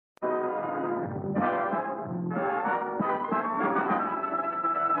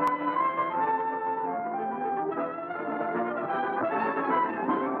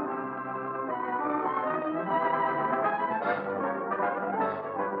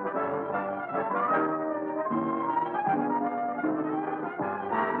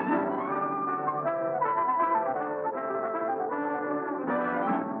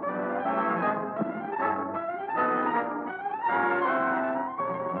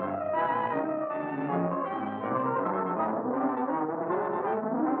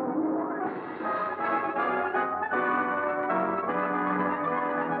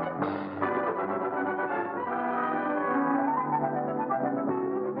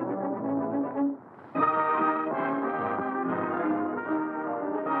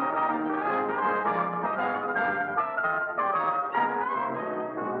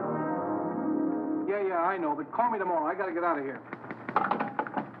me tomorrow. I gotta get out of here.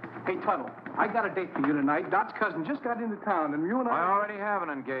 Hey, Tuttle, I got a date for you tonight. Dot's cousin just got into town, and you and I already have an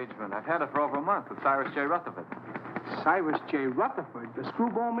engagement. I've had it for over a month with Cyrus J. Rutherford. Cyrus J. Rutherford, the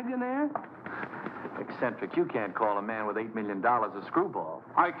screwball millionaire? Eccentric. You can't call a man with $8 million a screwball.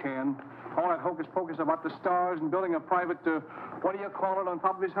 I can. All that hocus-pocus about the stars and building a private, what do you call it, on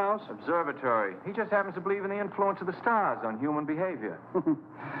top of his house? Observatory. He just happens to believe in the influence of the stars on human behavior.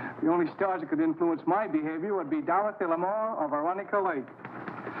 The only stars that could influence my behavior would be Dorothy Lamour or Veronica Lake.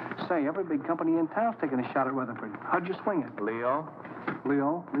 Say, every big company in town's taking a shot at Rutherford. How'd you swing it? Leo?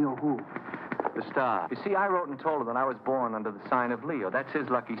 Leo? Leo who? The star. You see, I wrote and told him that I was born under the sign of Leo. That's his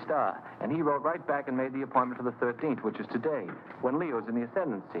lucky star. And he wrote right back and made the appointment for the 13th, which is today, when Leo's in the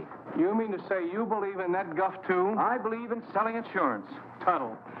ascendancy. You mean to say you believe in that guff, too? I believe in selling insurance.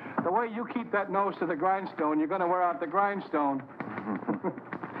 Tuttle, the way you keep that nose to the grindstone, you're going to wear out the grindstone.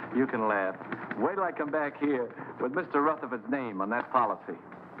 You can laugh. Wait till I come back here with Mr. Rutherford's name on that policy.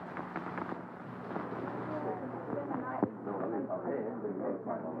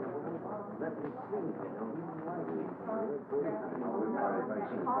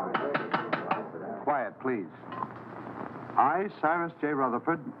 Quiet, please. I, Cyrus J.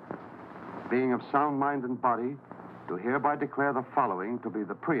 Rutherford, being of sound mind and body, do hereby declare the following to be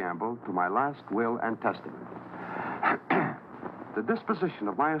the preamble to my last will and testament. The disposition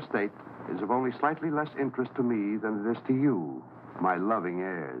of my estate is of only slightly less interest to me than it is to you, my loving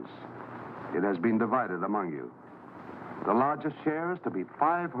heirs. It has been divided among you. The largest share is to be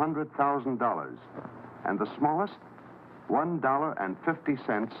 $500,000, and the smallest,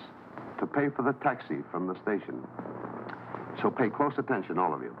 $1.50 to pay for the taxi from the station. So pay close attention,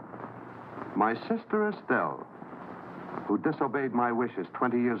 all of you. My sister Estelle, who disobeyed my wishes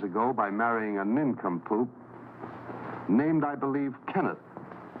 20 years ago by marrying a nincompoop, named, I believe, Kenneth,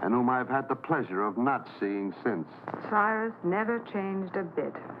 and whom I've had the pleasure of not seeing since. Cyrus never changed a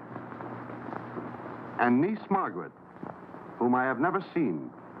bit. And niece Margaret, whom I have never seen,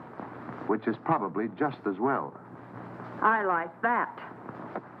 which is probably just as well. I like that.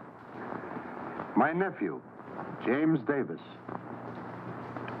 My nephew, James Davis.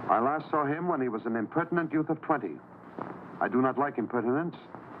 I last saw him when he was an impertinent youth of 20. I do not like impertinence,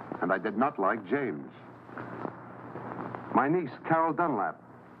 and I did not like James. My niece, Carol Dunlap,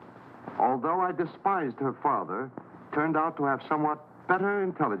 although I despised her father, turned out to have somewhat better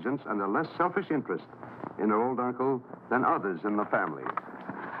intelligence and a less selfish interest in her old uncle than others in the family.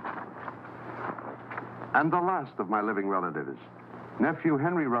 And the last of my living relatives, nephew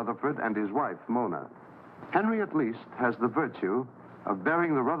Henry Rutherford and his wife, Mona. Henry, at least, has the virtue of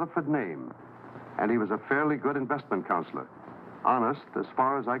bearing the Rutherford name, and he was a fairly good investment counselor. Honest, as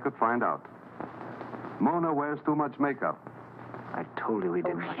far as I could find out. Mona wears too much makeup. I told you we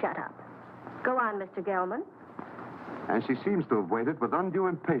didn't. Oh, shut up. Go on, Mr. Gelman. And she seems to have waited with undue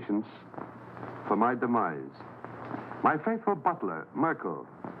impatience for my demise. My faithful butler, Merkel,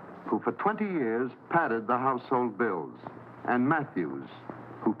 who for 20 years padded the household bills, and Matthews,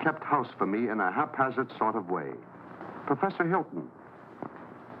 who kept house for me in a haphazard sort of way. Professor Hilton,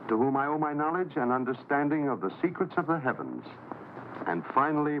 to whom I owe my knowledge and understanding of the secrets of the heavens. And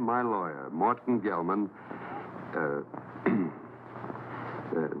finally, my lawyer, Morton Gelman.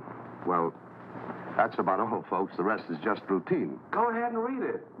 Well, that's about all, folks. The rest is just routine. Go ahead and read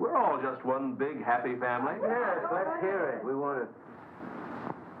it. We're all just one big happy family. Yes, let's hear it. We want to...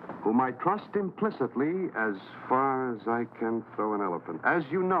 Whom I trust implicitly as far as I can throw an elephant. As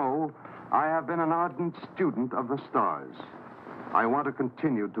you know, I have been an ardent student of the stars. I want to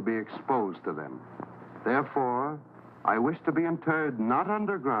continue to be exposed to them. Therefore, I wish to be interred not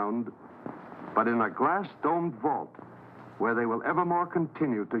underground, but in a glass-domed vault where they will evermore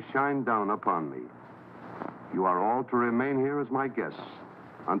continue to shine down upon me. You are all to remain here as my guests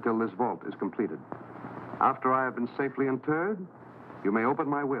until this vault is completed. After I have been safely interred, you may open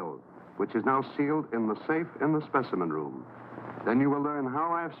my will, which is now sealed in the safe in the specimen room. Then you will learn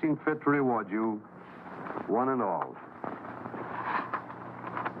how I have seen fit to reward you, one and all.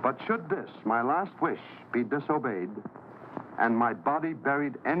 But should this, my last wish, be disobeyed, and my body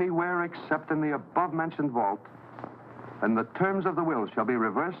buried anywhere except in the above-mentioned vault, then the terms of the will shall be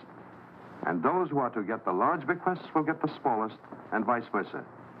reversed, and those who are to get the large bequests will get the smallest, and vice versa.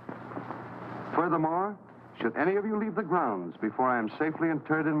 Furthermore, should any of you leave the grounds before I am safely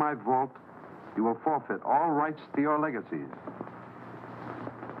interred in my vault, you will forfeit all rights to your legacies.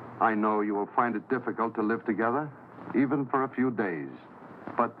 I know you will find it difficult to live together, even for a few days,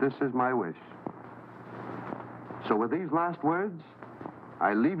 but this is my wish. So with these last words,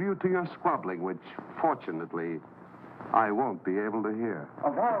 I leave you to your squabbling, which, fortunately, I won't be able to hear.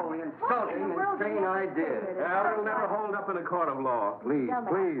 Of all the insulting and insane ideas. Yeah, it'll never hold up in a court of law. Please,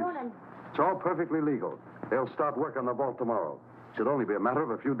 please. It's all perfectly legal. They'll start work on the vault tomorrow. Should only be a matter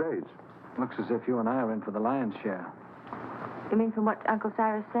of a few days. Looks as if you and I are in for the lion's share. You mean from what Uncle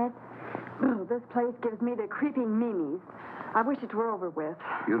Cyrus said? Oh, this place gives me the creeping memes. I wish it were over with.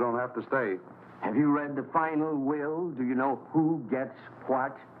 You don't have to stay. Have you read the final will? Do you know who gets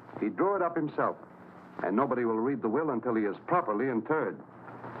what? He drew it up himself. And nobody will read the will until he is properly interred.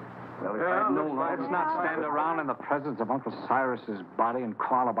 Well, if Yeah, I'd looks known like all Let's this- not stand around in the presence of Uncle Cyrus's body and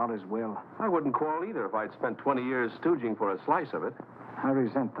quarrel about his will. I wouldn't quarrel either if I'd spent 20 years stooging for a slice of it. I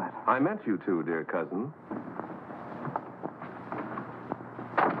resent that. I meant you to, dear cousin.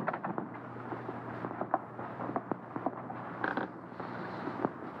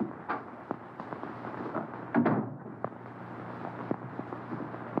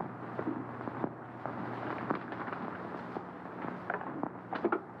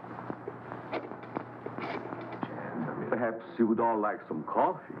 Perhaps you would all like some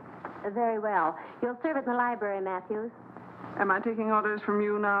coffee. Very well. You'll serve it in the library, Matthews. Am I taking orders from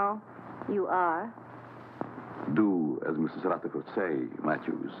you now? You are. Do as Mrs. Rutherford say,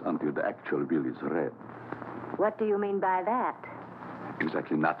 Matthews, until the actual will is read. What do you mean by that?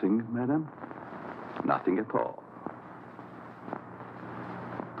 Exactly nothing, madam? Nothing at all.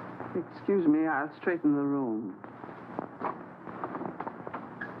 Excuse me, I'll straighten the room.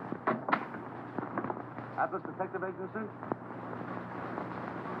 Atlas Detective Agency?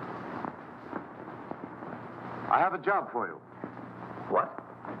 I have a job for you. What?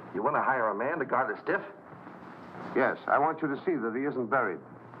 You want to hire a man to guard a stiff? Yes, I want you to see that he isn't buried.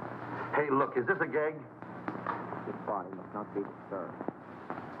 Hey, look, is this a gag? His body must not be disturbed.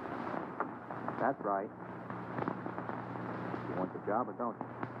 That's right. You want the job or don't you?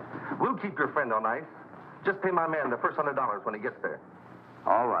 We'll keep your friend on ice. Just pay my man the first $100 when he gets there.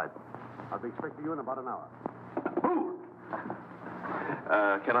 All right. I'll be expecting you in about an hour. Ooh!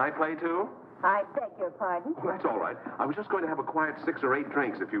 Can I play too? I beg your pardon. Well, that's all right. I was just going to have a quiet 6 or 8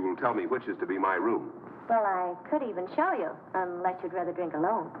 drinks if you will tell me which is to be my room. Well, I could even show you, unless you'd rather drink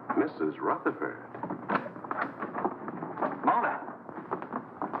alone. Mrs. Rutherford. Mona!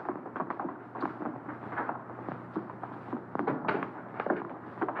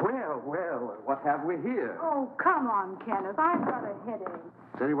 Well, what have we here? Oh, come on, Kenneth. I've got a headache.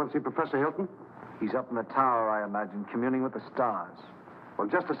 Does anyone see Professor Hilton? He's up in the tower, I imagine, communing with the stars. Well,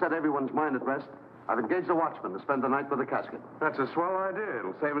 just to set everyone's mind at rest, I've engaged a watchman to spend the night with the casket. That's a swell idea.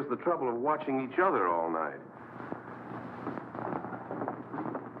 It'll save us the trouble of watching each other all night.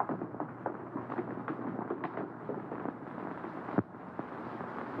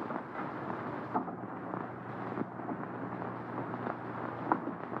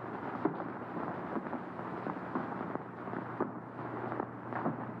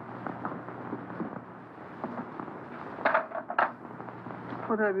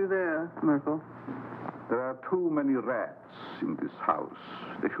 What have you there, Merkel? There are too many rats in this house.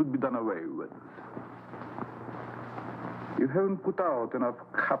 They should be done away with. You haven't put out enough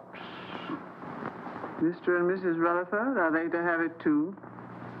cups. Mr. and Mrs. Rutherford, are they to have it too?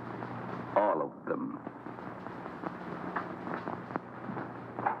 All of them.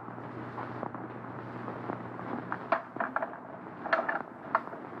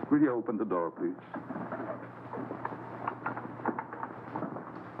 Will you open the door, please?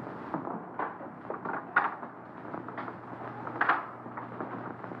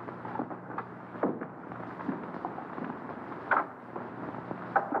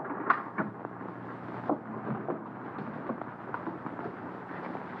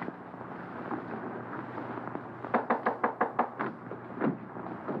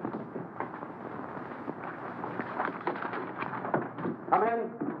 Come in.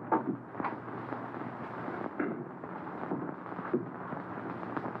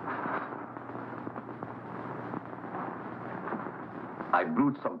 I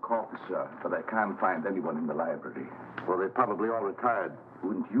brewed some coffee, sir, but I can't find anyone in the library. Well, they're probably all retired.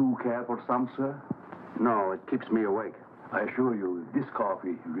 Wouldn't you care for some, sir? No, it keeps me awake. I assure you, this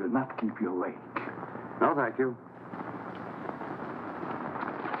coffee will not keep you awake. No, thank you.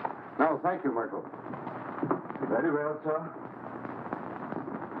 No, thank you, Merkel. Very well, sir.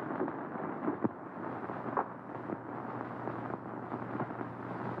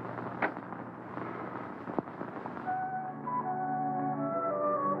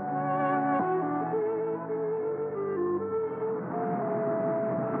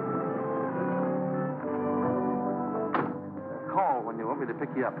 Call when you want me to pick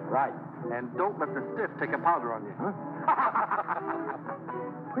you up. Right. And don't let the stiff take a powder on you.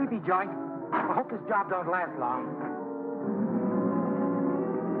 Creepy joint. I hope this job don't last long.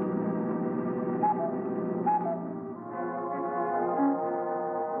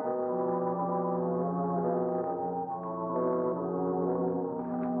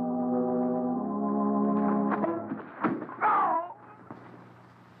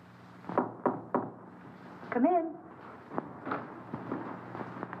 Come in.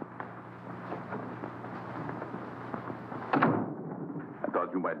 I thought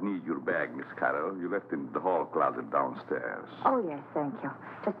you might need your bag, Miss Carroll. You left it in the hall closet downstairs. Oh, yes, thank you.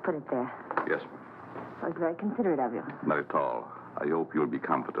 Just put it there. Yes, That was very considerate of you. not at all. I hope you'll be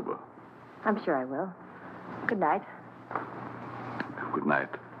comfortable. I'm sure I will. Good night. Good night.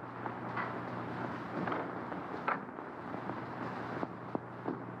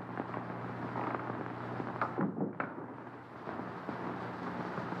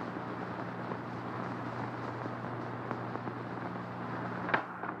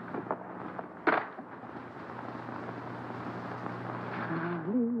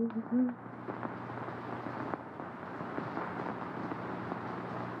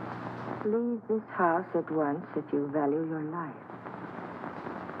 Leave this house at once if you value your life.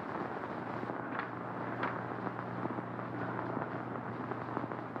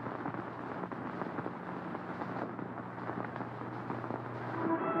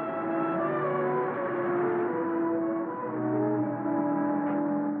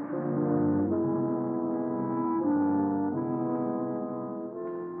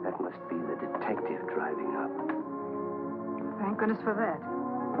 That must be the detective driving up. Thank goodness for that.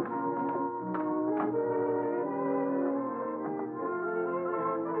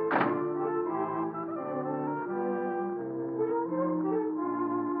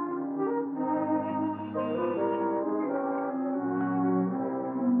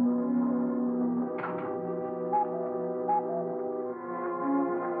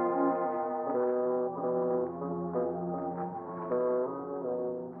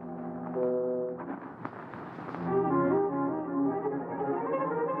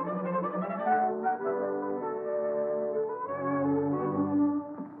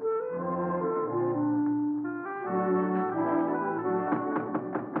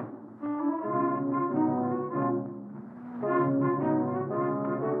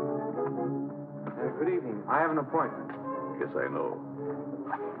 Good evening. I have an appointment. Yes, I know.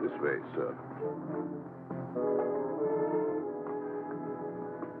 This way, sir.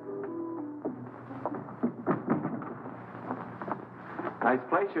 Nice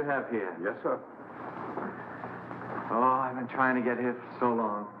place you have here. Yes, sir. Oh, I've been trying to get here for so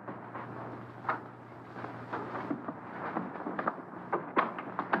long.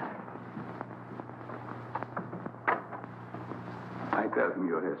 I tell him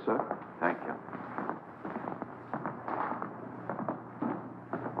you're here, sir. Thank you.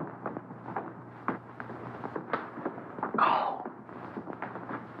 Go.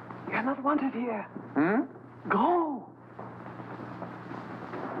 You're not wanted here. Hmm? Go.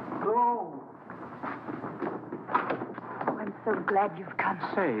 Go. Oh, I'm so glad you've come.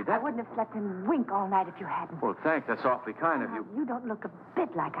 Say, I that... wouldn't have slept and wink all night if you hadn't. Well, thanks. That's awfully kind of you. You don't look a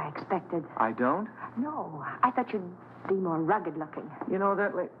bit like I expected. I don't? No, I thought you'd be more rugged looking. You know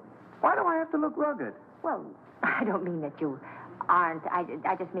that... Why do I have to look rugged? Well, I don't mean that you aren't. I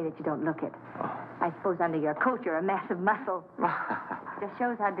just mean that you don't look it. I suppose under your coat you're a mass of muscle. Just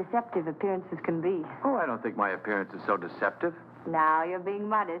shows how deceptive appearances can be. Oh, I don't think my appearance is so deceptive. Now you're being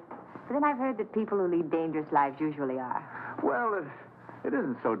modest. But then I've heard that people who lead dangerous lives usually are. Well, it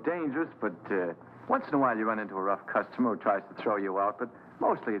isn't so dangerous, but once in a while you run into a rough customer who tries to throw you out, but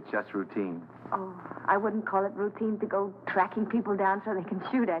mostly it's just routine. Oh, I wouldn't call it routine to go tracking people down so they can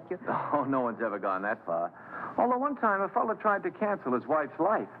shoot at you. Oh, no one's ever gone that far. Although one time a fellow tried to cancel his wife's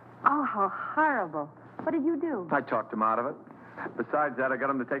life. Oh, how horrible. What did you do? I talked him out of it. Besides that, I got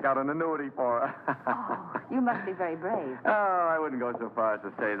him to take out an annuity for her. Oh, you must be very brave. Oh, I wouldn't go so far as to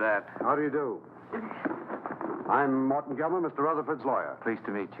say that. How do you do? I'm Morton Gelman, Mr. Rutherford's lawyer. Pleased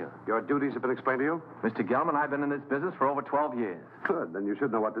to meet you. Your duties have been explained to you? Mr. Gelman, I've been in this business for over 12 years. Good. Then you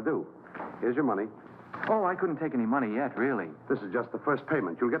should know what to do. Here's your money. Oh, I couldn't take any money yet, really. This is just the first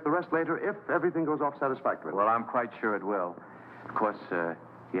payment. You'll get the rest later if everything goes off satisfactorily. Well, I'm quite sure it will. Of course,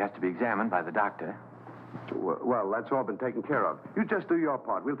 he has to be examined by the doctor. Well, that's all been taken care of. You just do your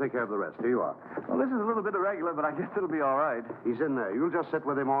part. We'll take care of the rest. Here you are. Well, this is a little bit irregular, but I guess it'll be all right. He's in there. You'll just sit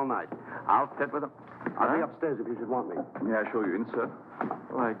with him all night. I'll sit with him. I'll be upstairs if you should want me. May I show you in, sir?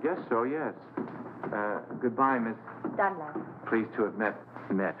 Well, I guess so, yes. Goodbye, Miss. Dunlap. Pleased to have met.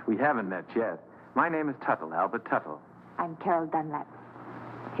 We haven't met yet. My name is Tuttle, Albert Tuttle. I'm Carol Dunlap,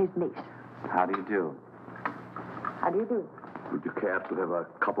 his niece. How do you do? How do you do? Would you care to have a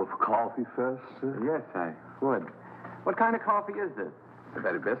cup of coffee first, sir? Yes, I would. What kind of coffee is this? The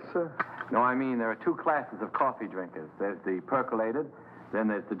very best, sir. No, I mean, there are two classes of coffee drinkers. There's the percolated, then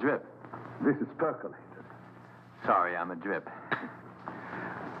there's the drip. This is percolated. Sorry, I'm a drip.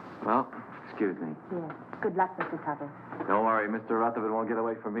 Well, excuse me. Yes. Good luck, Mr. Tuttle. Don't worry, Mr. Rutherford won't get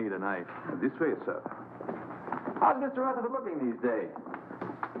away from me tonight. This way, sir. How's Mr. Rutherford looking these days?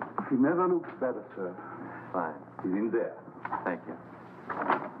 He never looks better, sir. Fine. He's in there. Thank you.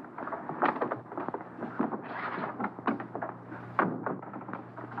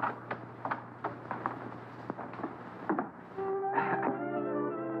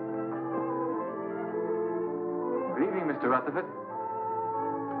 Good evening, Mr. Rutherford.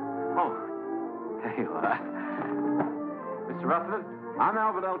 Oh, there you are. Mr. Rutherford, I'm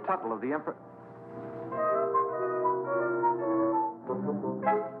Albert L. Tuttle of the Emperor.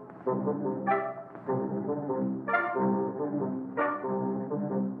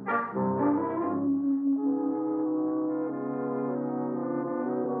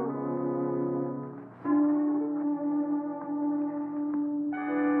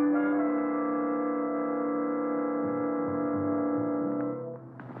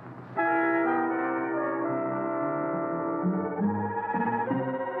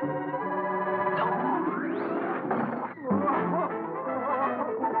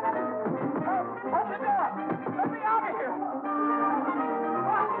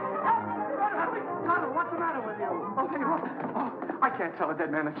 Can't sell a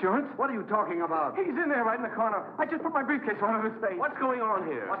dead man insurance. What are you talking about? He's in there right in the corner. I just put my briefcase on his face. What's going on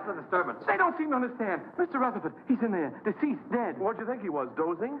here? What's the disturbance? They don't seem to understand. Mr. Rutherford, he's in there. Deceased, dead. What'd you think he was,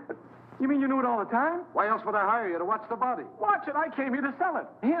 dozing? You mean you knew it all the time? Why else would I hire you to watch the body? Watch it. I came here to sell it.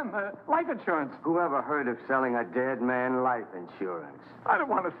 Him, life insurance. Whoever heard of selling a dead man life insurance? I don't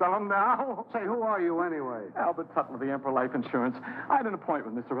want to sell him now. Say, who are you anyway? Albert Tuttle of the Emperor Life Insurance. I had an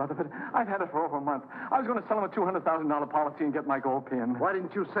appointment with Mr. Rutherford. I've had it for over a month. I was going to sell him a $200,000 policy and get my gold pin. Why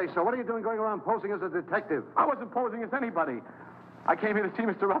didn't you say so? What are you doing going around posing as a detective? I wasn't posing as anybody. I came here to see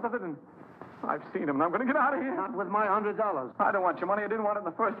Mr. Rutherford, and I've seen him, and I'm going to get out of here. Not with my $100. I don't want your money. I didn't want it in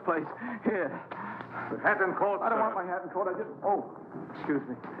the first place. Here. Hat and coat, I don't sir. want my hat and coat. I just... Oh, excuse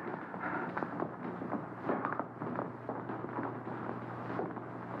me.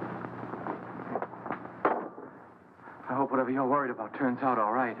 I hope whatever you're worried about turns out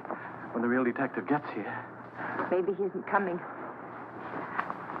all right when the real detective gets here. Maybe he isn't coming.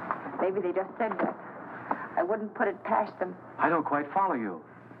 Maybe they just said that. I wouldn't put it past them. I don't quite follow you.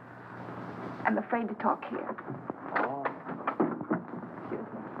 I'm afraid to talk here. Oh.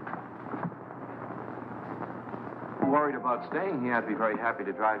 Worried about staying here. I'd be very happy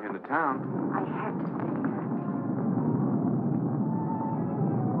to drive you into town. I have to stay.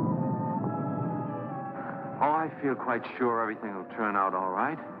 Oh, I feel quite sure everything will turn out all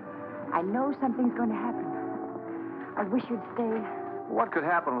right. I know something's going to happen. I wish you'd stay. What could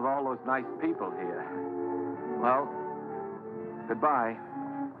happen with all those nice people here? Well, goodbye.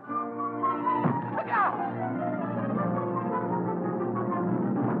 Look out!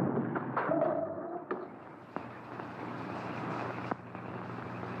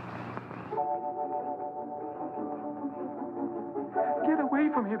 Get away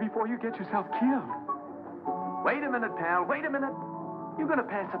from here before you get yourself killed. Wait a minute, pal. Wait a minute. You're going to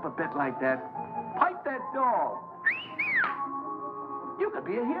pass up a bet like that? Pipe that dog. You could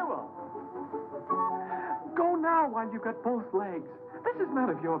be a hero. Go now while you've got both legs. This is none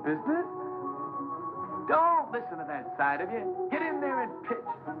of your business. Don't listen to that side of you. Get in there and pitch.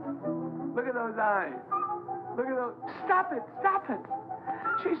 Look at those eyes. Look at those... Stop it! Stop it!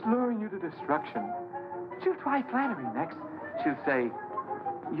 She's luring you to destruction. She'll try flattery next. She'll say,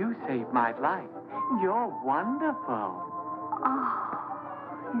 "You saved my life. You're wonderful."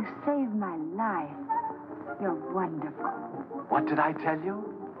 Oh, you saved my life. You're wonderful. What did I tell you?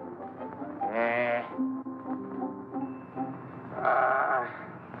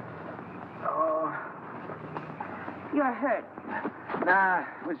 You're hurt. Nah,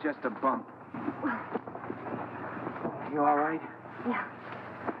 it was just a bump. You all right? Yeah.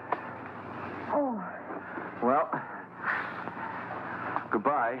 Oh. Well,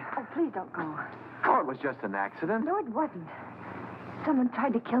 goodbye. Oh, please don't go. Oh, it was just an accident. No, it wasn't. Someone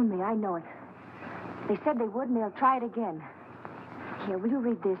tried to kill me. I know it. They said they would, and they'll try it again. Here, will you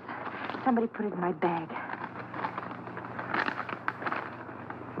read this? Somebody put it in my bag.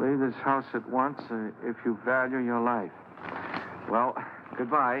 Leave this house at once if you value your life. Well,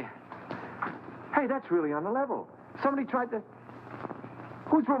 goodbye. Hey, that's really on the level. Somebody tried to...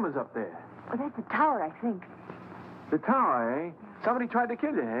 Whose room is up there? Oh, that's the tower, I think. The tower, eh? Somebody tried to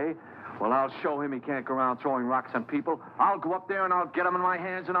kill you, eh? Well, I'll show him he can't go around throwing rocks on people. I'll go up there and I'll get him in my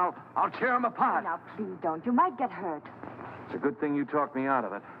hands and I'll tear him apart. Now, please don't. You might get hurt. It's a good thing you talked me out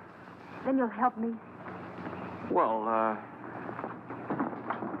of it. Then you'll help me. Well,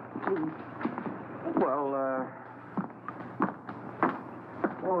 Please. Well,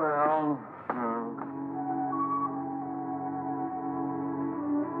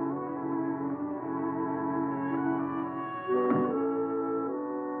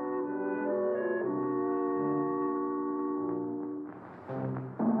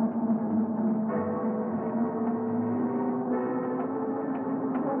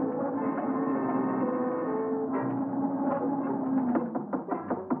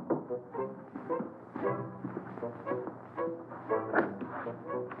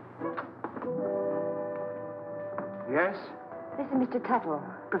 Yes? This is Mr. Tuttle,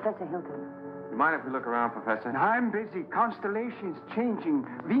 Professor Hilton. You mind if we look around, Professor? I'm busy. Constellations changing.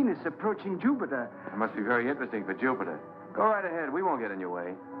 Venus approaching Jupiter. It must be very interesting for Jupiter. Go right ahead. We won't get in your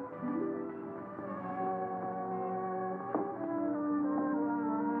way.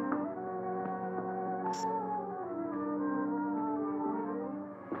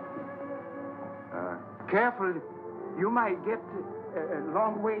 Careful. You might get a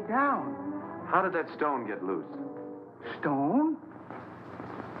long way down. How did that stone get loose? Stone?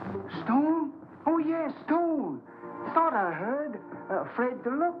 Stone? Oh, yes, stone. Thought I heard. Afraid to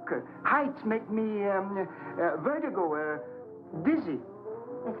look. Heights make me vertigo, dizzy.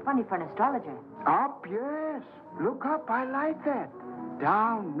 It's funny for an astrologer. Up, yes. Look up. I like that.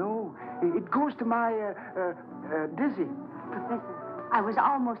 Down, no. It goes to my dizzy. Professor, I was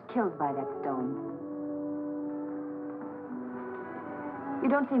almost killed by that stone. You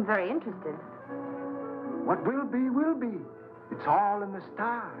don't seem very interested. What will be, will be. It's all in the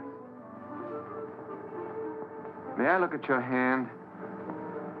stars. May I look at your hand?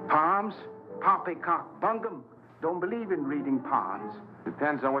 Palms? Poppycock, bungum. Don't believe in reading palms.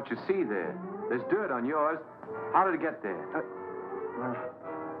 Depends on what you see there. There's dirt on yours. How did it get there?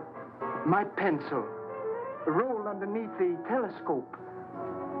 My pencil. Rolled underneath the telescope.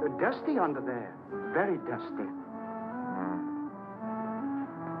 Dusty under there. Very dusty.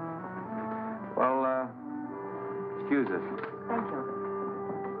 Well, excuse us. Thank you.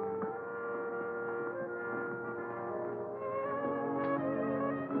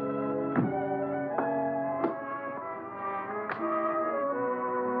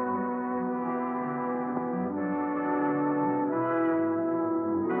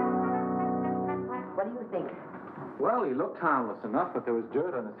 What do you think? Well, he looked harmless enough, but there was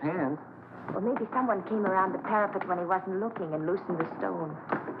dirt on his hands. Well, maybe someone came around the parapet when he wasn't looking and loosened the stone.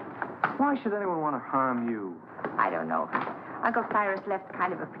 Why should anyone want to harm you? I don't know. Uncle Cyrus left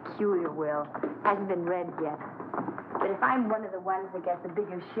kind of a peculiar will. Hasn't been read yet. But if I'm one of the ones that gets the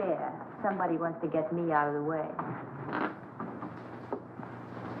bigger share, somebody wants to get me out of the way.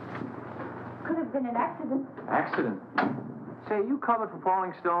 Could have been an accident. Accident? Say, are you covered for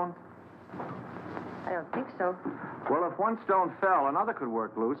falling stones? I don't think so. Well, if one stone fell, another could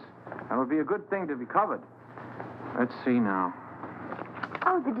work loose. That would be a good thing to be covered. Let's see now.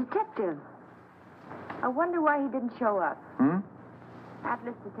 Oh, the detective. I wonder why he didn't show up.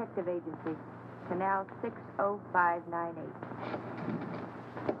 Atlas Detective Agency. Canal 60598.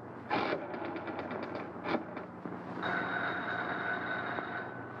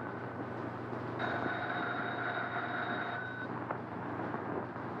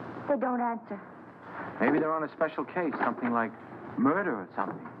 They don't answer. Maybe they're on a special case, something like murder or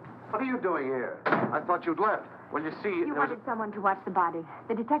something. What are you doing here? I thought you'd left. Well, you see, You wanted someone to watch the body.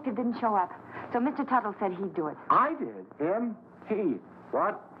 The detective didn't show up. So Mr. Tuttle said he'd do it. I did. Him? He.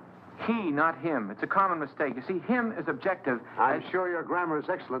 What? He, not him. It's a common mistake. You see, him is objective. I'm sure your grammar is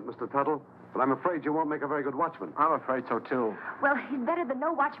excellent, Mr. Tuttle, but I'm afraid you won't make a very good watchman. I'm afraid so, too. Well, he's better than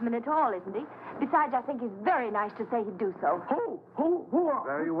no watchman at all, isn't he? Besides, I think he's very nice to say he'd do so. Who are...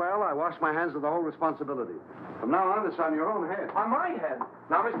 Very well. I wash my hands of the whole responsibility. From now on, it's on your own head. On my head.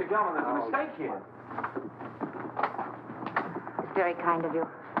 Now, Mr. Gelman, there's a mistake here. It's very kind of you.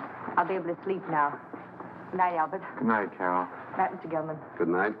 I'll be able to sleep now. Good night, Albert. Good night, Carol. Good night, Mr. Gilman. Good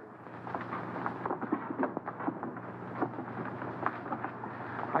night.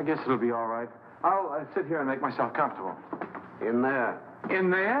 I guess it'll be all right. I'll sit here and make myself comfortable. In there. In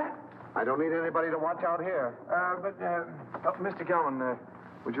there? I don't need anybody to watch out here. Mr. Gelman,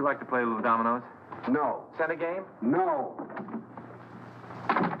 would you like to play a little dominoes? No. Center game? No.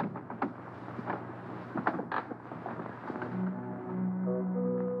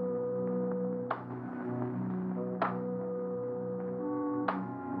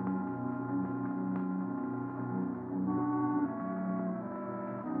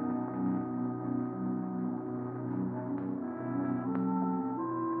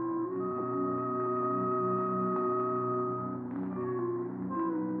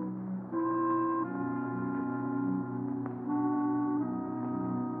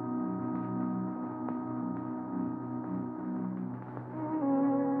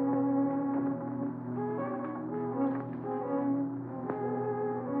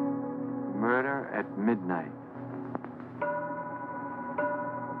 at midnight.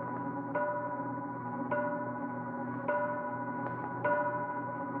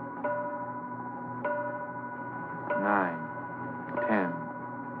 Nine, 10,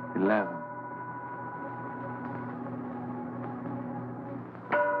 11.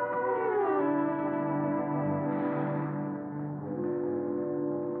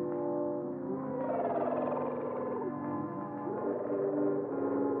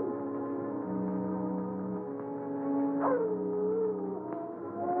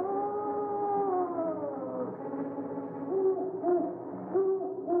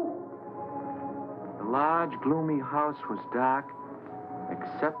 The large, gloomy house was dark,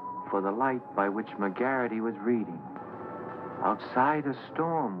 except for the light by which McGarity was reading. Outside, a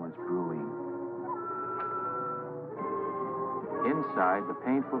storm was brewing. Inside, the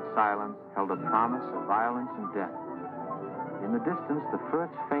painful silence held a promise of violence and death. In the distance, the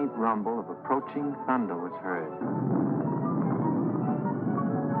first faint rumble of approaching thunder was heard.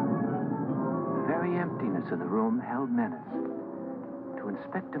 The very emptiness of the room held menace. To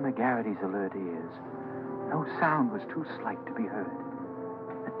Inspector McGarity's alert ears, no sound was too slight to be heard.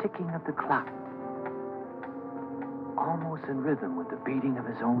 The ticking of the clock, almost in rhythm with the beating of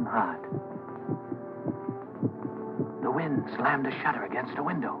his own heart. The wind slammed a shutter against a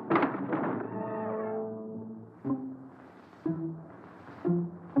window.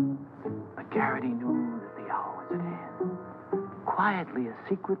 McGarity knew that the hour was at hand. Quietly, a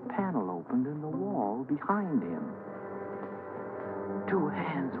secret panel opened in the wall behind him. Two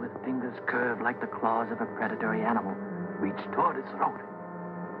hands with fingers curved like the claws of a predatory animal reached toward his throat.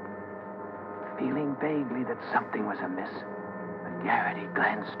 Feeling vaguely that something was amiss, McGarity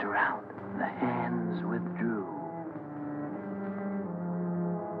glanced around. The hands withdrew.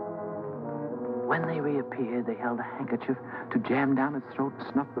 When they reappeared, they held a handkerchief to jam down his throat and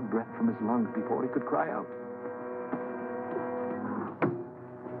snuff the breath from his lungs before he could cry out.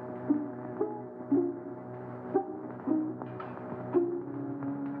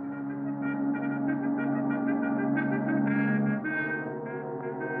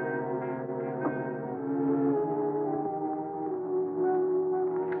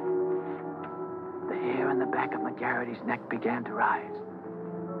 McGarity's neck began to rise.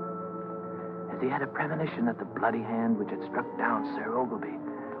 As he had a premonition that the bloody hand which had struck down Sir Ogilvy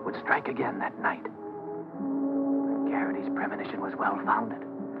would strike again that night. McGarity's premonition was well-founded,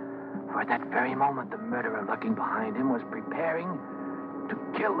 for at that very moment the murderer lurking behind him was preparing to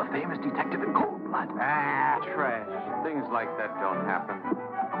kill the famous detective in cold blood. Ah, trash. Things like that don't happen.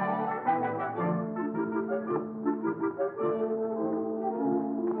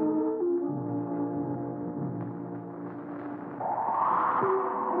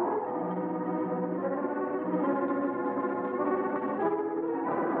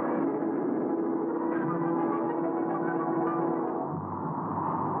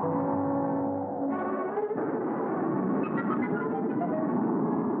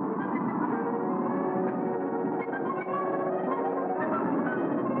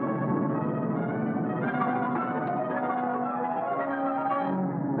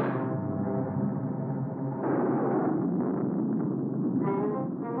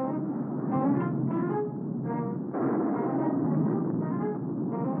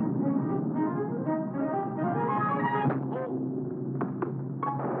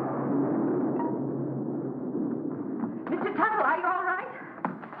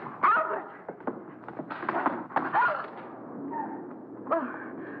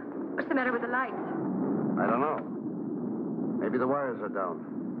 I don't know. Maybe the wires are down.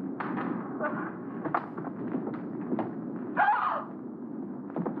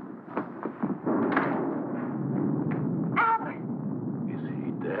 Albert! Is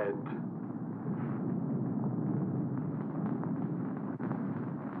he dead?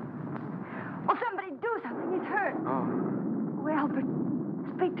 Will somebody do something? He's hurt. Oh. Oh, Albert,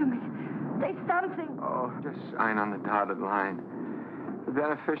 speak to me. Say something. Oh, just sign on the dotted line. The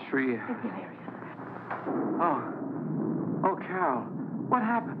beneficiary... It's hilarious. Oh, Carol, what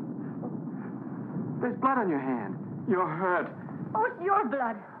happened? There's blood on your hand. You're hurt. Oh, it's your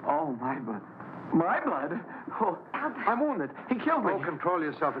blood. Oh, my blood. My blood? Oh, Albert. I'm wounded. He killed me. Oh, control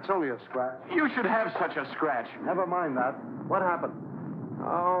yourself. It's only a scratch. You should have such a scratch. Never mind that. What happened?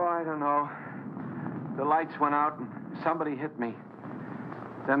 Oh, I don't know. The lights went out and somebody hit me.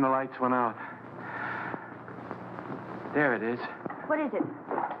 Then the lights went out. There it is. What is it?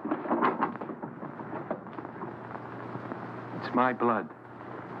 It's my blood.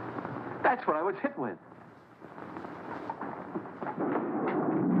 That's what I was hit with.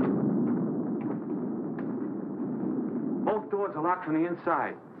 Both doors are locked from the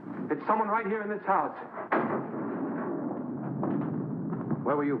inside. It's someone right here in this house.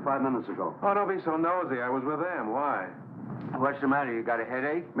 Where were you 5 minutes ago? Oh, don't be so nosy. I was with them. Why? What's the matter? You got a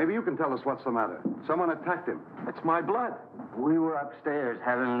headache? Maybe you can tell us what's the matter. Someone attacked him. It's my blood. We were upstairs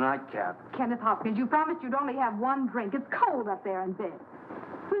having a nightcap. Kenneth Hopkins, you promised you'd only have one drink. It's cold up there in bed.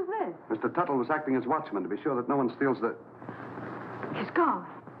 Who's this? Mr. Tuttle was acting as watchman to be sure that no one steals the... He's gone.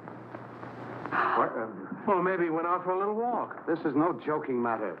 What? Well, maybe he went out for a little walk. This is no joking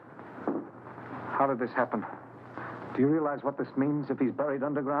matter. How did this happen? Do you realize what this means if he's buried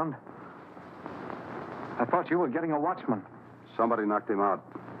underground? I thought you were getting a watchman. Somebody knocked him out.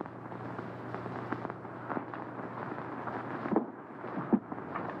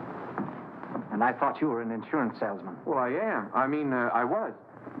 And I thought you were an insurance salesman. Well, I am. I was.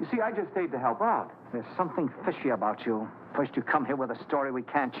 You see, I just stayed to help out. There's something fishy about you. First you come here with a story we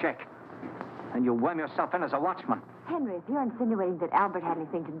can't check. And you worm yourself in as a watchman. Henry, if you're insinuating that Albert had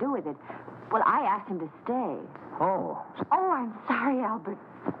anything to do with it, well, I asked him to stay. Oh. Oh, I'm sorry, Albert.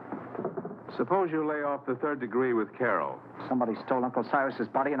 Suppose you lay off the third degree with Carol. Somebody stole Uncle Cyrus's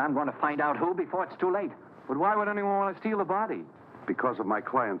body, and I'm going to find out who before it's too late. But why would anyone want to steal the body? Because of my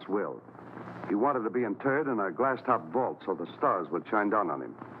client's will. He wanted to be interred in a glass-top vault so the stars would shine down on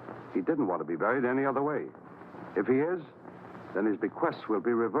him. He didn't want to be buried any other way. If he is, then his bequests will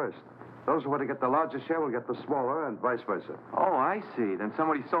be reversed. Those who want to get the larger share will get the smaller, and vice versa. Oh, I see. Then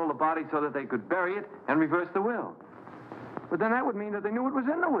somebody stole the body so that they could bury it and reverse the will. But then that would mean that they knew it was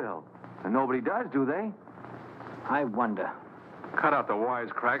in the will. And nobody does, do they? I wonder. Cut out the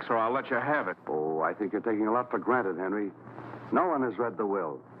wisecracks or I'll let you have it. Oh, I think you're taking a lot for granted, Henry. No one has read the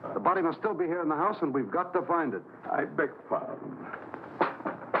will. The body must still be here in the house, and we've got to find it. I beg pardon.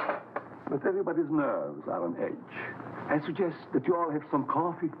 But everybody's nerves are on edge. I suggest that you all have some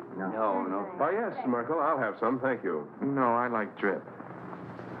coffee. No. Oh, yes, Merkel, I'll have some, thank you. No, I like drip.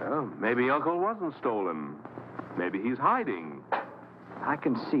 Well, maybe Uncle wasn't stolen. Maybe he's hiding. I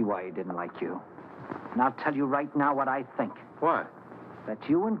can see why he didn't like you. And I'll tell you right now what I think. What? That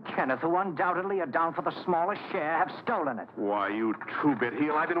you and Kenneth, who undoubtedly are down for the smallest share, have stolen it. Why, you two-bit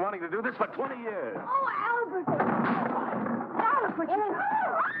heel, I've been wanting to do this for 20 years. Oh, Albert. Albert, what you...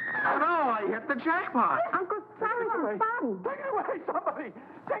 Oh, no, I hit the jackpot. Uncle Cyrus's body. Take it away, somebody.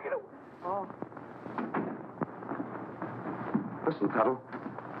 Take it away. Oh. Listen, Tuttle.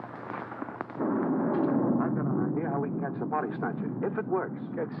 I've got an idea how we can catch the body snatcher. If it works.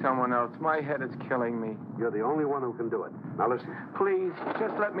 Get someone else. My head is killing me. You're the only one who can do it. Now listen. Please,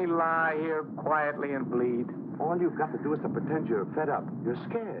 just let me lie here quietly and bleed. All you've got to do is to pretend you're fed up. You're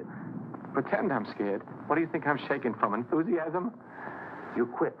scared. Pretend I'm scared. What do you think I'm shaking from? Enthusiasm? You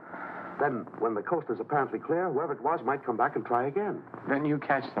quit. Then, when the coast is apparently clear, whoever it was might come back and try again. Then you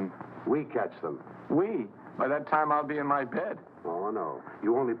catch them. We catch them. We? By that time, I'll be in my bed. Oh, no.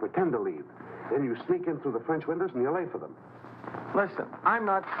 You only pretend to leave. Then you sneak in through the French windows and you lay for them. Listen, I'm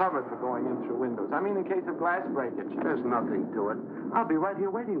not covered for going in through windows. I mean in case of glass breakage. There's nothing to it. I'll be right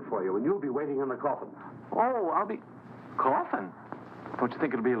here waiting for you, and you'll be waiting in the coffin. Oh, I'll be... Coffin? Don't you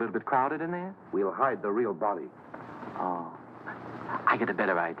think it'll be a little bit crowded in there? We'll hide the real body. Oh. I get a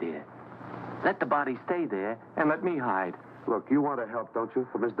better idea. Let the body stay there and let me hide. Look, you want to help, don't you,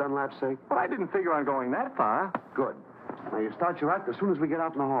 for Miss Dunlap's sake? Well, I didn't figure on going that far. Good. Now, you start your act as soon as we get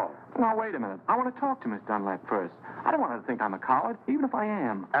out in the hall. Now, wait a minute. I want to talk to Miss Dunlap first. I don't want her to think I'm a coward, even if I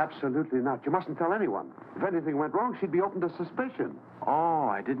am. Absolutely not. You mustn't tell anyone. If anything went wrong, she'd be open to suspicion. Oh,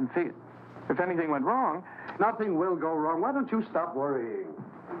 I didn't figure... If anything went wrong... Nothing will go wrong. Why don't you stop worrying?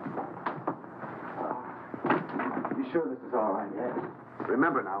 You sure this is all right? Yes.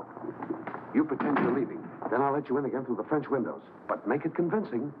 Remember now, you pretend you're leaving. Then I'll let you in again through the French windows. But make it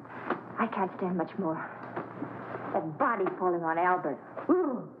convincing. I can't stand much more. That body falling on Albert.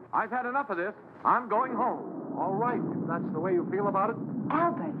 Ooh. I've had enough of this. I'm going home. All right, if that's the way you feel about it.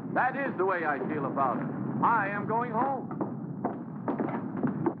 Albert. That is the way I feel about it. I am going home.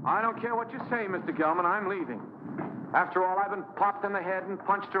 I don't care what you say, Mr. Gelman. I'm leaving. After all, I've been popped in the head and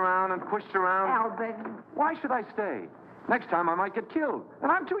punched around and pushed around. Albert. Why should I stay? Next time I might get killed.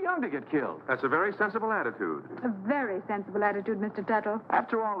 And I'm too young to get killed. That's a very sensible attitude. A very sensible attitude, Mr. Tuttle.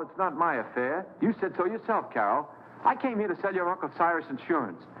 After all, it's not my affair. You said so yourself, Carol. I came here to sell your Uncle Cyrus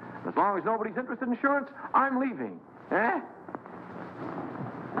insurance. As long as nobody's interested in insurance, I'm leaving. Eh?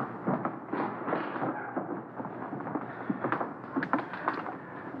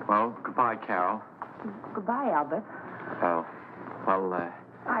 Well, goodbye, Carol. Goodbye, Albert. Oh, well,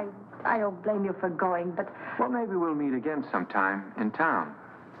 I don't blame you for going, but well, maybe we'll meet again sometime in town.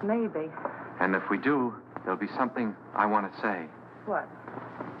 maybe. And if we do, there'll be something I want to say. What?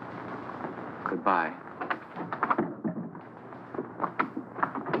 Goodbye.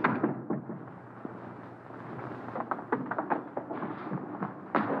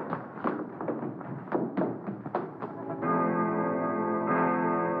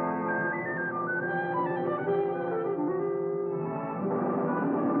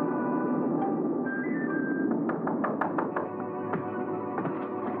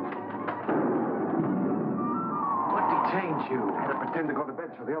 change you. I had to pretend to go to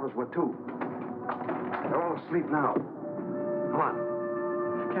bed so the others would, too. They're all asleep now. Come on.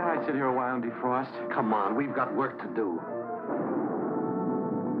 Can't I sit here a while and defrost? Come on, we've got work to do.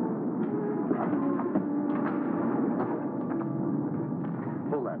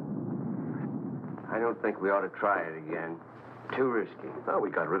 Pull that. I don't think we ought to try it again. Too risky. Oh, we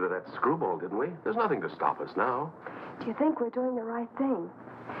got rid of that screwball, didn't we? There's nothing to stop us now. Do you think we're doing the right thing?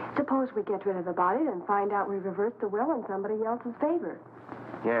 Suppose we get rid of the body and find out we reversed the will in somebody else's favor.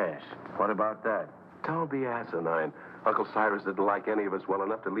 Yes. What about that? Don't be asinine. Uncle Cyrus didn't like any of us well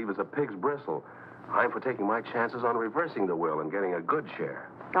enough to leave us a pig's bristle. I'm for taking my chances on reversing the will and getting a good share.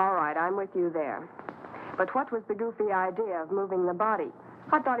 All right, I'm with you there. But what was the goofy idea of moving the body?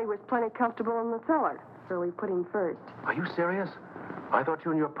 I thought he was plenty comfortable in the cellar, so we put him first. Are you serious? I thought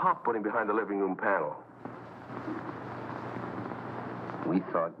you and your pop put him behind the living room panel. We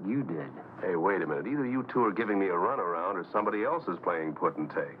thought you did. Hey, wait a minute. Either you two are giving me a runaround or somebody else is playing put and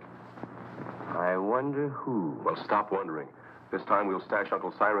take. I wonder who. Well, stop wondering. This time we'll stash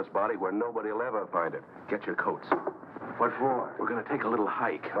Uncle Cyrus' body where nobody will ever find it. Get your coats. What for? We're going to take a little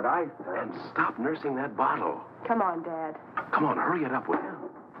hike. But I... And stop nursing that bottle. Come on, Dad. Come on, hurry it up, will you?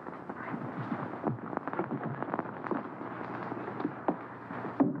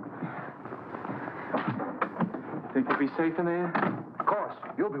 Think you'll be safe in there? Of course.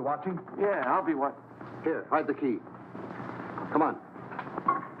 You'll be watching. Yeah, I'll be what? Here, hide the key. Come on.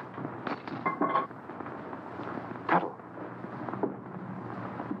 Tuttle.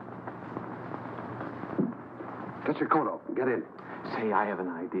 Get your coat off and get in. Say, I have an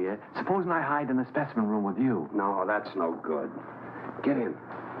idea. Supposing I hide in the specimen room with you. No, that's no good. Get in.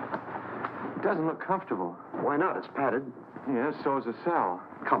 It doesn't look comfortable. Why not? It's padded. Yeah, so's the cell.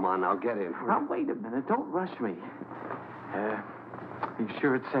 Come on, now, get in. Now, wait a minute. Don't rush me. You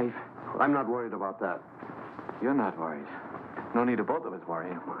sure it's safe? I'm not worried about that. You're not worried. No need of both of us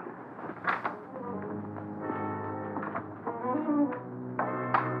worrying. Come on.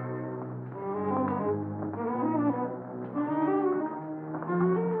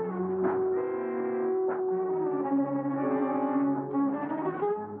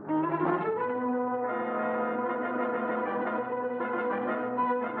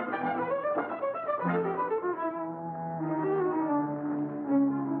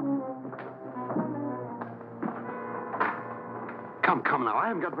 Come now, I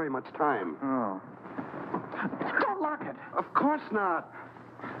haven't got very much time. Oh. Don't lock it. Of course not.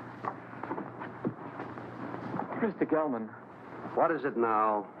 Mr. Gelman, What is it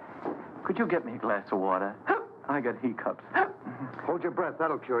now? could you get me a glass of water? I got hiccups. Hold your breath,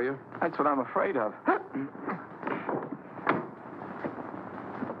 that'll cure you. That's what I'm afraid of.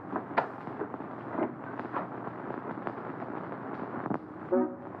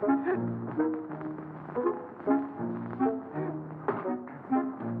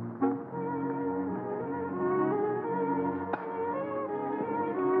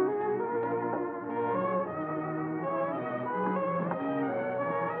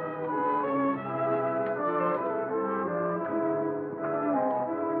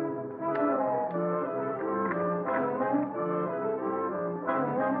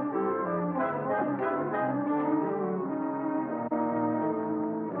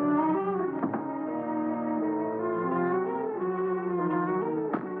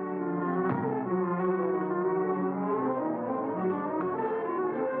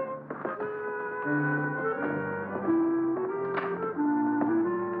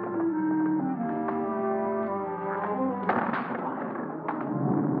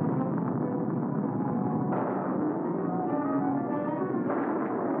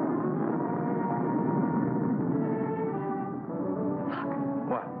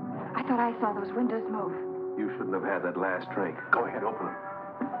 I saw those windows move. You shouldn't have had that last drink. Go ahead, open them.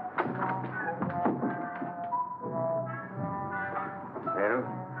 Well,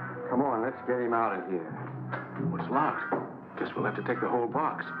 come on, let's get him out of here. Well, it's locked. Guess we'll have to take the whole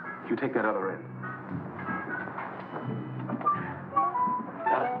box. You take that other end.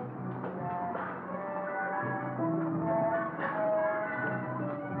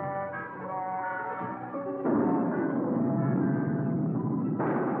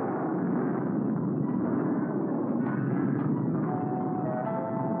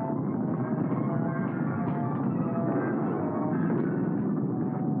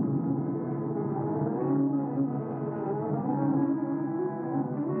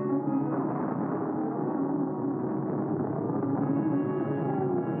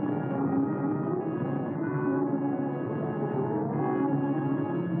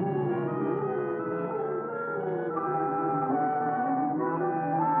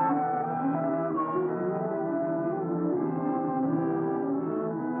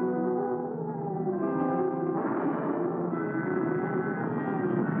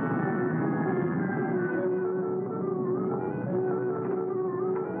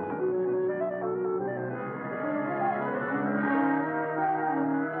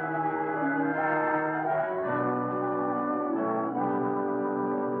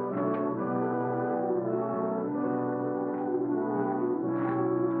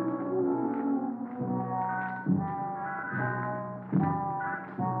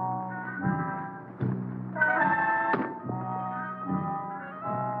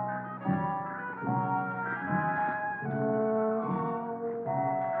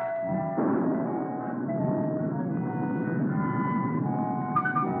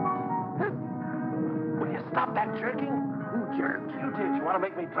 jerking? Who jerked? You did. You want to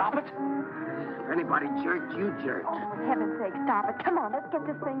make me drop it? If anybody jerked, you jerked. Oh, for heaven's sake, stop it. Come on, let's get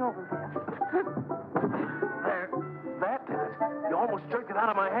this thing over with. There. That did it. You almost jerked it out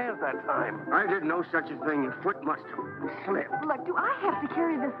of my hands that time. I did no such a thing. Your foot must have slipped. Look, do I have to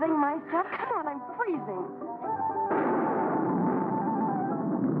carry this thing myself? Come on, I'm freezing.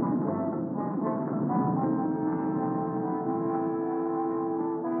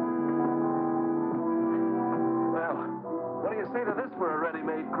 Well, what do you say to this for a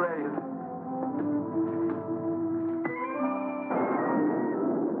ready-made grave?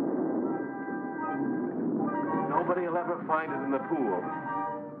 Nobody will ever find it in the pool.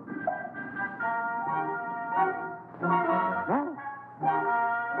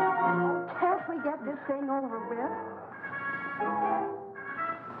 Can't we get this thing over with?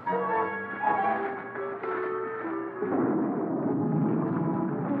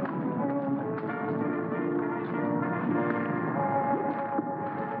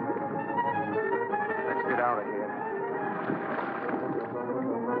 Let's get out of here.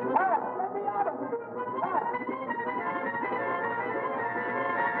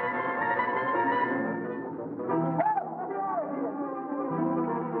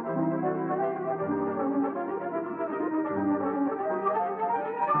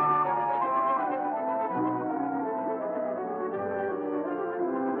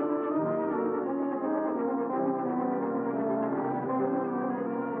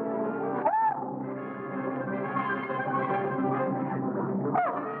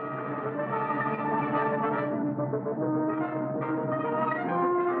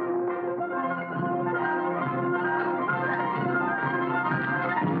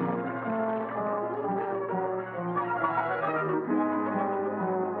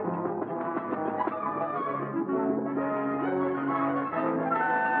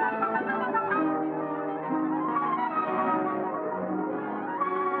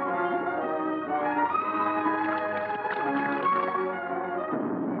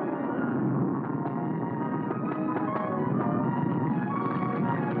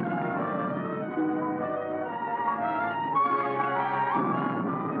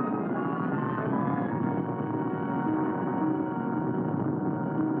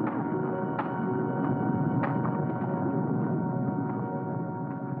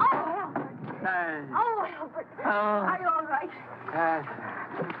 Oh, Albert. Are you all right?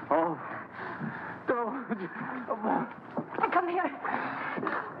 Come here.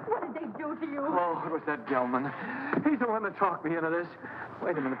 What did they do to you? Oh, it was that Gelman. He's the one that talked me into this.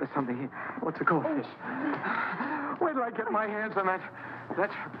 Wait a minute, there's something here. What's a goldfish? Wait till I get my hands on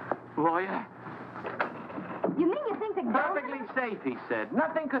that lawyer. You mean you think that Perfectly safe, he said.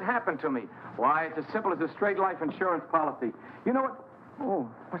 Nothing could happen to me. Why, it's as simple as a straight life insurance policy. You know what? Oh,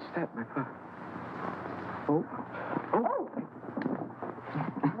 what's that, my papa? Oh.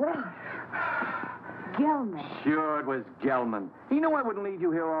 Well, Gelman. Sure, it was Gelman. He knew I wouldn't leave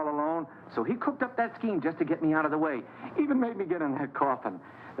you here all alone, so he cooked up that scheme just to get me out of the way. Even made me get in that coffin.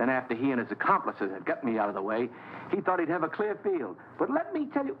 Then after he and his accomplices had got me out of the way, he thought he'd have a clear field. But let me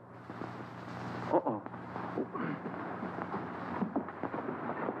tell you... Uh-oh.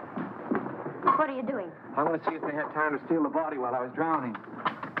 What are you doing? I want to see if they had time to steal the body while I was drowning.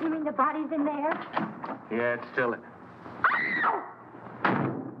 You mean the body's in there? Yeah, it's still in.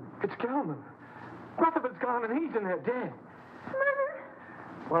 It's Gelman. Rutherford's gone and he's in there dead. Murder?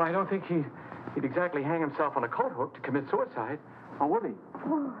 Well, I don't think he'd exactly hang himself on a coat hook to commit suicide. Or would he?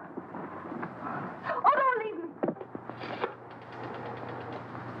 Oh, don't leave me.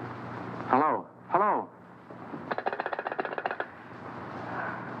 Hello? Hello?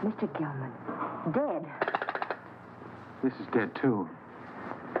 Mr. Gelman. Dead. This is dead, too.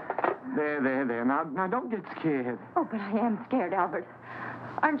 There. Now, don't get scared. Oh, but I am scared, Albert.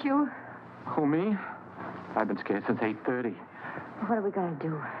 Aren't you? Who, me? I've been scared since 8:30. What are we going to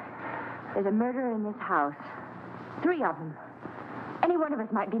do? There's a murderer in this house. 3 of them. Any one of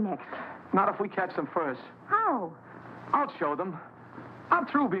us might be next. Not if we catch them first. How? I'll show them. I'm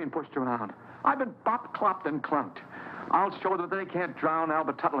through being pushed around. I've been bopped, clopped, and clunked. I'll show them that they can't drown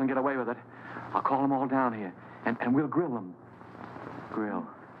Albert Tuttle and get away with it. I'll call them all down here, and we'll grill them. Grill.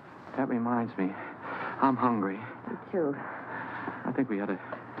 That reminds me. I'm hungry. Me too. I think we ought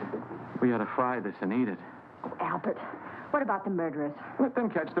to fry this and eat it. Oh, Albert, what about the murderers? Let them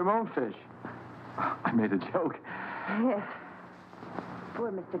catch their own fish. I made a joke. Yes.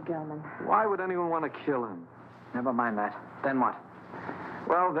 Poor Mr. Gelman. Why would anyone want to kill him? Never mind that. Then what?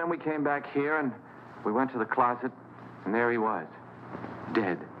 Well, then we came back here and we went to the closet, and there he was.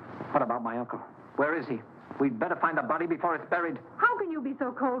 Dead. What about my uncle? Where is he? We'd better find the body before it's buried. How can you be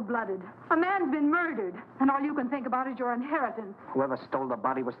so cold-blooded? A man's been murdered, and all you can think about is your inheritance. Whoever stole the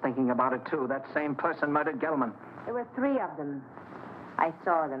body was thinking about it, too. That same person murdered Gelman. There were 3 of them. I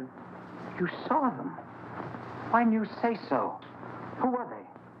saw them. You saw them? Why didn't you say so? Who were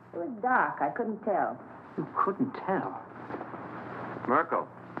they? It was dark. I couldn't tell. You couldn't tell. Merkel,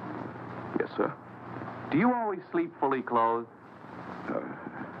 Yes, sir. do you always sleep fully clothed?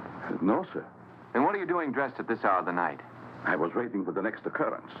 No, sir. And what are you doing dressed at this hour of the night? I was waiting for the next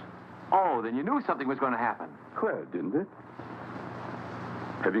occurrence. Oh, then you knew something was going to happen. Well, didn't it?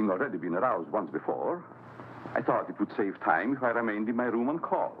 Having already been aroused once before, I thought it would save time if I remained in my room on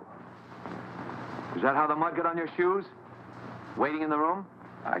call. Is that how the mud got on your shoes? Waiting in the room?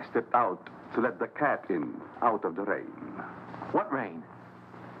 I stepped out to let the cat in, out of the rain. What rain?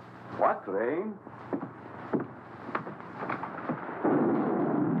 What rain?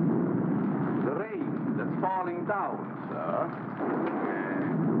 The rain that's falling down, sir.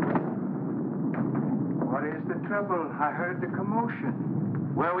 What is the trouble? I heard the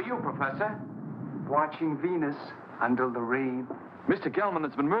commotion. Where were you, Professor? Watching Venus under the rain. Mr. Gelman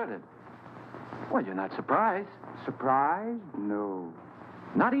has been murdered. Well, you're not surprised. Surprised? No.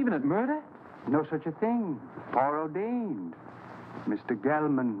 Not even at murder? No such a thing. Foreordained. Mr.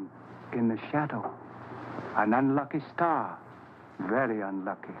 Gelman in the shadow. An unlucky star. Very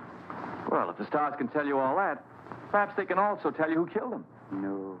unlucky. Well, if the stars can tell you all that, perhaps they can also tell you who killed him.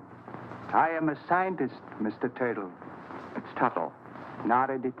 No. I am a scientist, Mr. Turtle. It's Tuttle. Not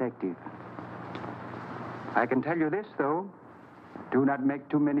a detective. I can tell you this, though. Do not make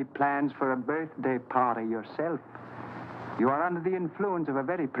too many plans for a birthday party yourself. You are under the influence of a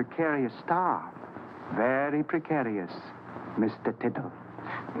very precarious star. Very precarious, Mr. Tittle.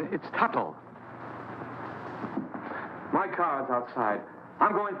 It's Tuttle. My car's outside.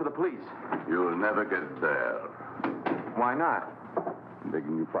 I'm going for the police. You'll never get there. Why not?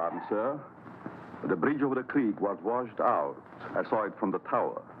 Begging your pardon, sir. The bridge over the creek was washed out. I saw it from the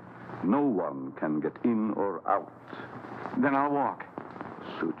tower. No one can get in or out. Then I'll walk.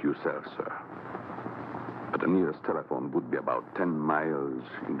 Suit yourself, sir. But the nearest telephone would be about 10 miles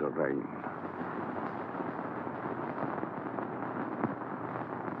in the rain.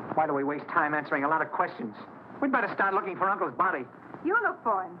 Why do we waste time answering a lot of questions? We'd better start looking for Uncle's body. You look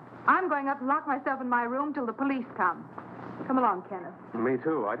for him. I'm going up and lock myself in my room till the police come. Come along, Kenneth. Me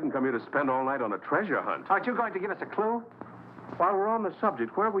too. I didn't come here to spend all night on a treasure hunt. Aren't you going to give us a clue? While we're on the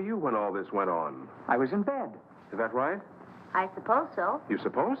subject, where were you when all this went on? I was in bed. Is that right? I suppose so. You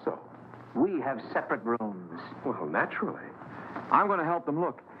suppose so? We have separate rooms. Well, naturally. I'm going to help them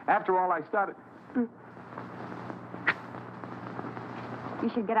look. After all, I started... You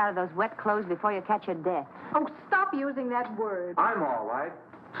should get out of those wet clothes before you catch your death. Oh, stop using that word. I'm all right.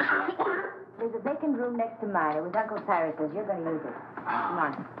 There's a vacant room next to mine. It was Uncle Cyrus's. You're going to use it. Come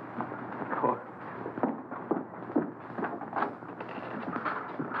on.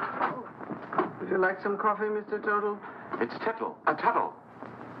 Would you like some coffee, Mr. Tuttle? It's Tuttle. Tuttle.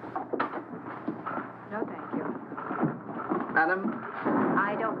 No, thank you. Madam?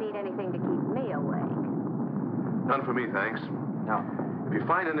 I don't need anything to keep me awake. None for me, thanks. No. If you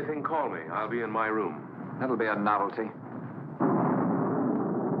find anything, call me. I'll be in my room. That'll be a novelty.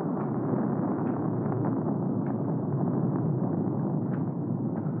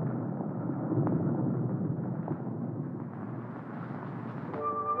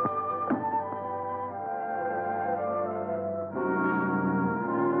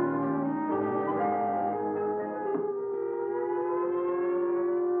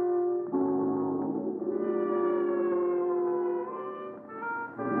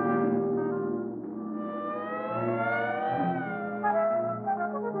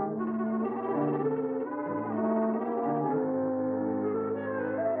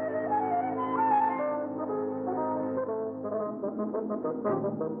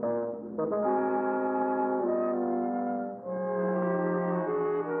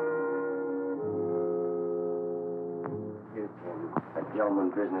 That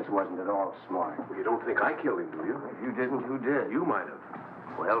Gelman business wasn't at all smart. Well, you don't think I killed him, do you? If you didn't, who did? You might have.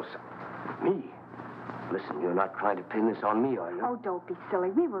 Well, me. Listen, you're not trying to pin this on me, are you? Oh, don't be silly.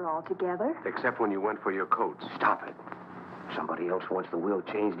 We were all together. Except when you went for your coats. Stop it. Somebody else wants the will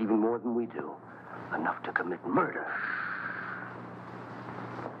changed even more than we do. Enough to commit murder.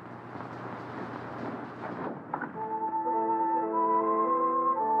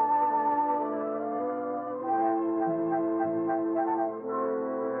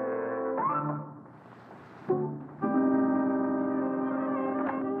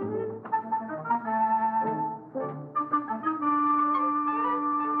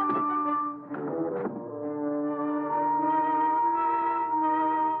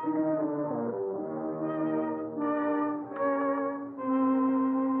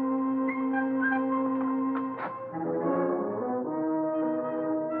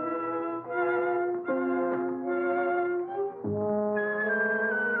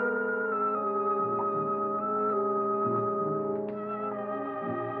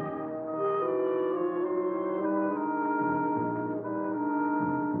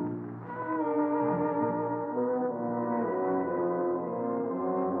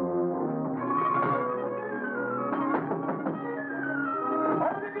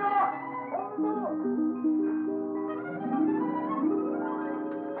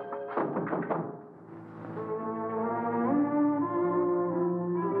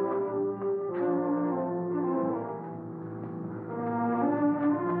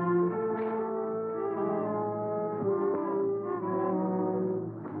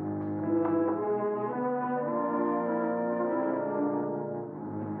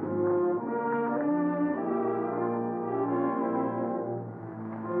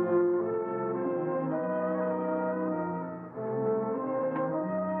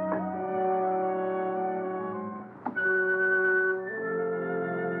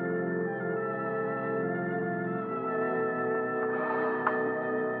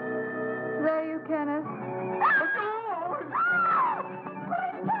 There you, Kenneth.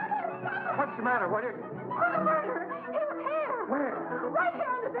 What's the matter? What is it? Oh, the murderer! He was here! Where? Right here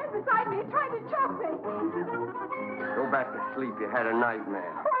in the bed beside me. He tried to choke me. Go back to sleep. You had a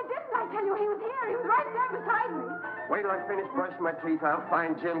nightmare. Oh, I didn't. I tell you, he was here. He was right there beside me. Wait till I finish brushing my teeth. I'll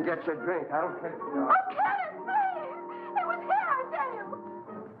find Jim, get you a drink. I don't care. Oh, Kenneth, please! He was here, I tell you.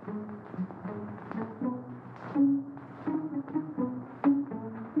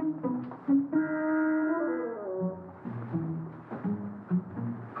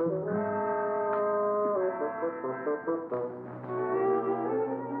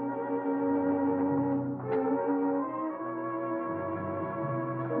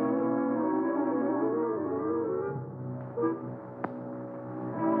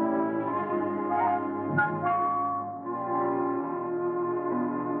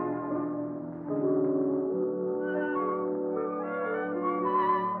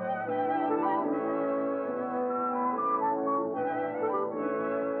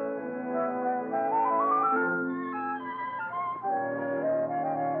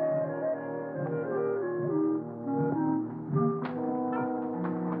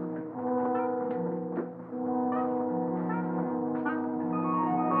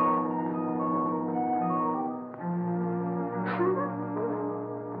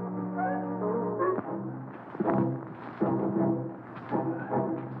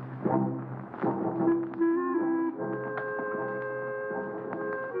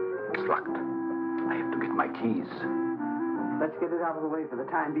 It's locked. I have to get my keys. Let's get it out of the way for the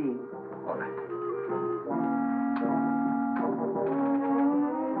time being. All right.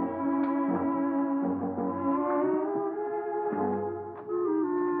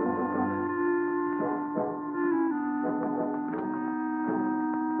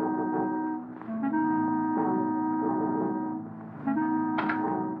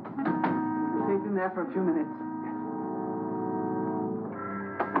 Safe in there for a few minutes.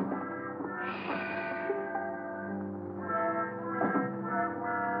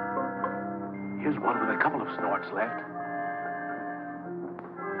 Here's one with a couple of snorts left.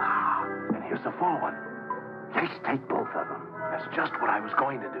 Ah, and here's the full one. Let's take both of them. That's just what I was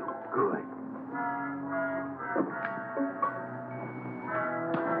going to do. Good.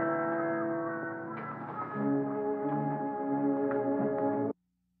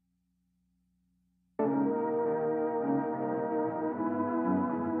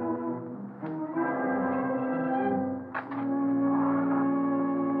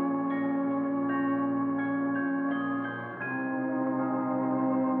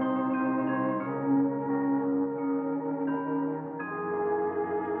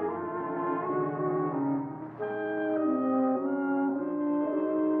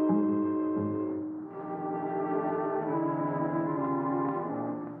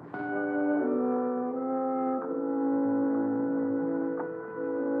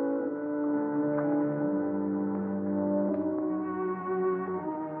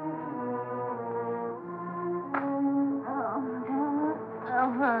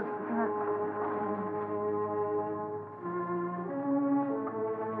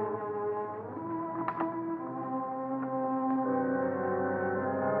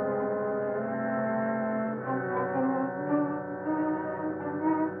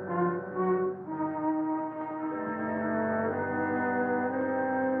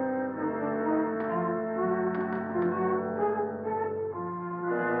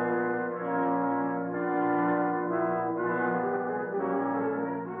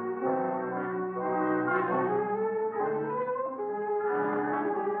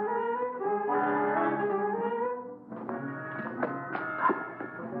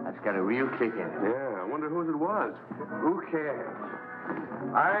 Got a real kick in it. Yeah, I wonder whose it was. Who cares?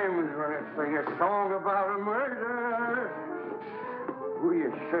 I'm gonna sing a song about a murder. Who are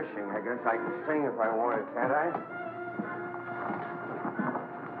you shushing? I guess I can sing if I wanted, can't I?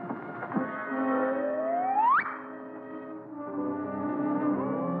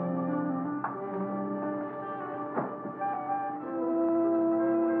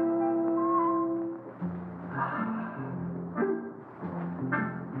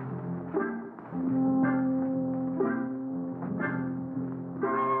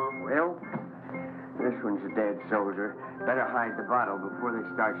 soldier. Better hide the bottle before they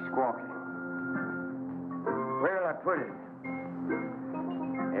start squawking. Where'll I put it?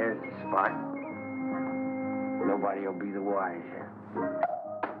 There's the spot. Nobody will be the wiser.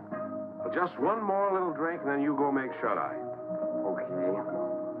 Well, just one more little drink, and then you go make shut-eye. Okay.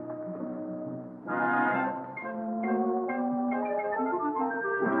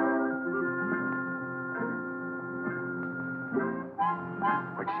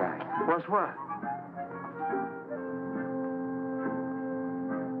 Which side? What's what?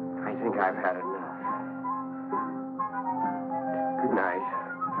 I think I've had enough. Good night.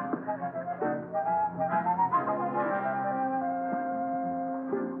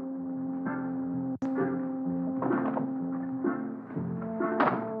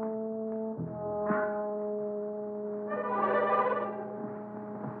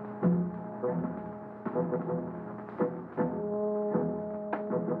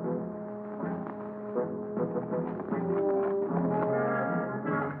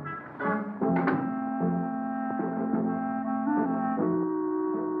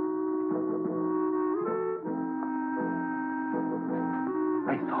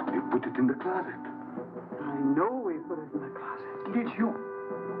 I thought we put it in the closet. I know we put it in the closet. Did you?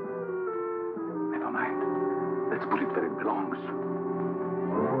 Never mind. Let's put it where it belongs.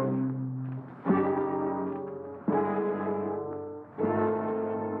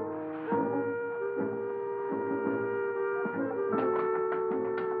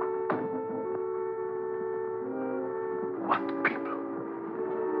 What people?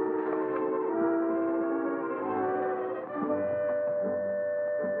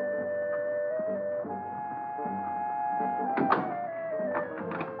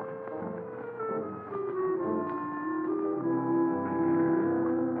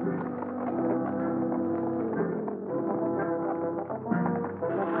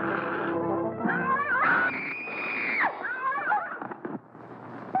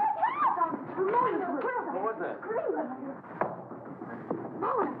 What was that?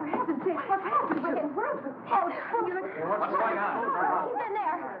 Oh, for heaven's sake, what happened? What in the world was that? What's going on? He's in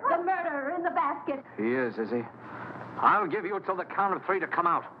there. The murderer in the basket. He is he? I'll give you till the count of 3 to come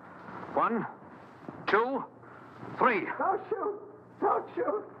out. 1, 2, 3. Don't shoot! Don't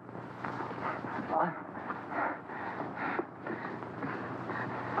shoot!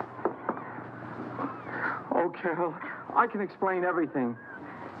 Oh, Carol, I can explain everything.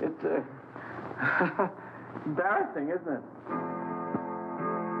 It's, embarrassing, isn't it?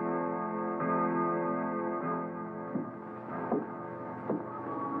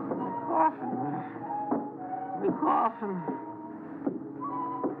 Often.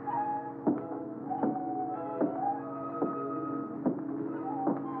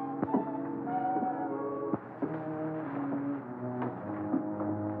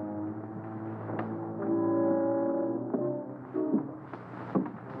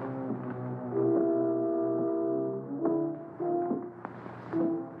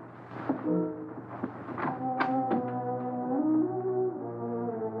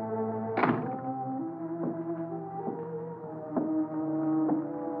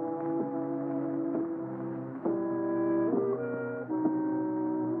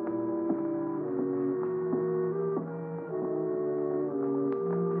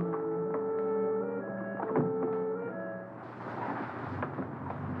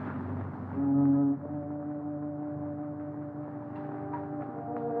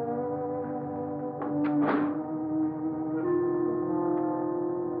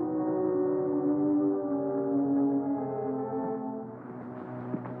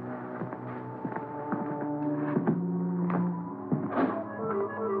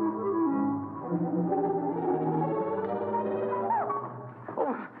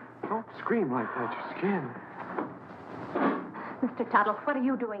 Scream like that, your skin. Mr. Tuttle, what are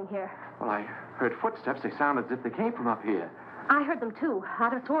you doing here? Well, I heard footsteps. They sounded as if they came from up here. I heard them, too.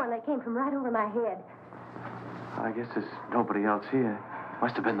 I'd have sworn they came from right over my head. I guess there's nobody else here.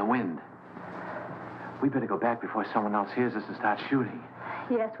 Must have been the wind. We better go back before someone else hears us and start shooting.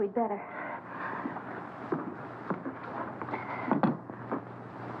 Yes, we'd better.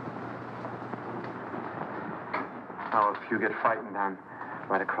 Now, if you get frightened, I'm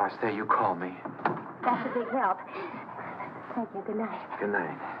right across there. You call me. That's a big help. Thank you. Good night. Good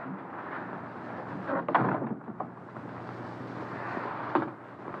night.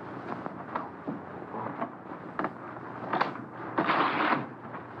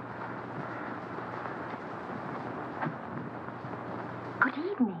 Good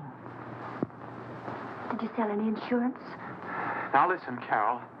evening. Did you sell any insurance? Now, listen,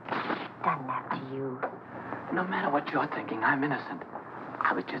 Carol. Done that to you. No matter what you're thinking, I'm innocent.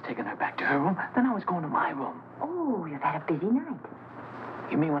 I was just taking her back to her room, then I was going to my room. Oh, you've had a busy night.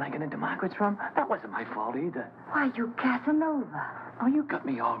 You mean when I got into Margaret's room? That wasn't my fault either. Why, you Casanova. Oh, you got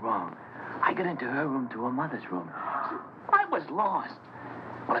me all wrong. I got into her room to her mother's room. I was lost.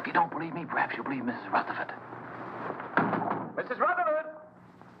 Well, if you don't believe me, perhaps you'll believe Mrs. Rutherford. Mrs. Rutherford!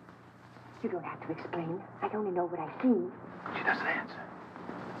 You don't have to explain. I only know what I've seen. She doesn't answer.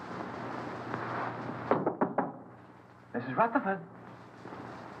 Mrs. Rutherford.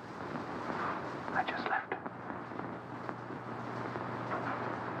 I just left her.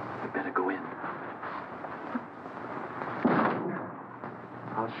 We better go in.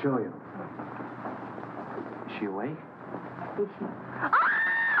 I'll show you. Is she awake? Is she?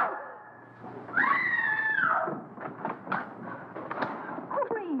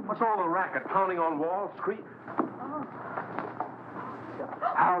 What's all the racket? Pounding on walls, scream?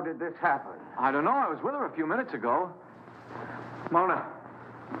 How did this happen? I don't know. I was with her a few minutes ago. Mona!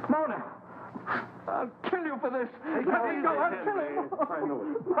 Mona! I'll kill you for this. Let me go. I'll kill you. I know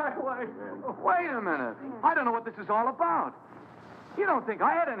it. My wife. Wait a minute. I don't know what this is all about. You don't think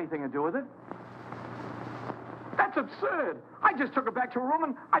I had anything to do with it? That's absurd. I just took her back to her room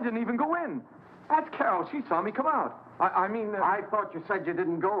and I didn't even go in. That's Carol. She saw me come out. I thought you said you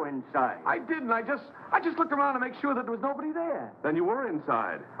didn't go inside. I didn't. I just looked around to make sure that there was nobody there. Then you were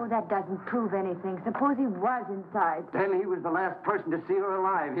inside. Oh, that doesn't prove anything. Suppose he was inside. Then he was the last person to see her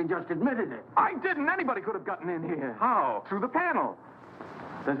alive. He just admitted it. I didn't. Anybody could have gotten in here. How? Through the panel.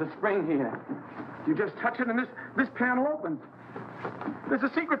 There's a spring here. You just touch it and this panel opens. There's a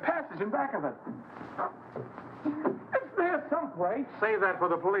secret passage in back of it. It's there someplace. Save that for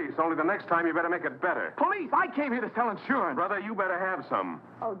the police. Only the next time you better make it better. Police! I came here to sell insurance. Brother, you better have some.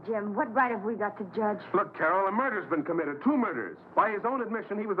 Oh, Jim, what right have we got to judge? Look, Carol, a murder's been committed. 2 murders. By his own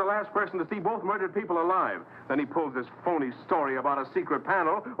admission, he was the last person to see both murdered people alive. Then he pulls this phony story about a secret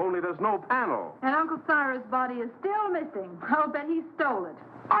panel, only there's no panel. And Uncle Cyrus' body is still missing. I'll bet he stole it.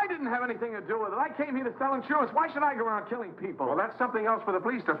 I didn't have anything to do with it. I came here to sell insurance. Why should I go around killing people? Well, that's something else for the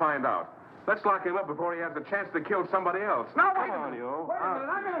police to find out. Let's lock him up before he has a chance to kill somebody else. Now, wait Come on, you. Wait a minute,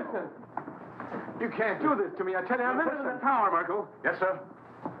 I'm innocent. You can't do this to me. I tell you, I'm Put it in innocent. the tower, Merkel. Yes, sir.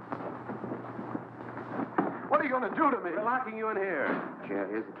 What are you going to do to me? We're locking you in here. Yeah,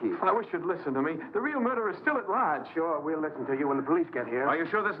 here's the key. I wish you'd listen to me. The real murderer is still at large. Sure, we'll listen to you when the police get here. Are you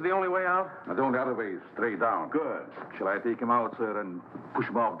sure this is the only way out? Now, the only other way is straight down. Good. Shall I take him out, sir, and push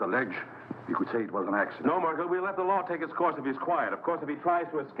him off the ledge? You could say it was an accident. No, Merkel, we'll let the law take its course if he's quiet. Of course, if he tries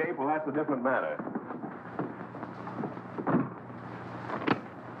to escape, well, that's a different matter.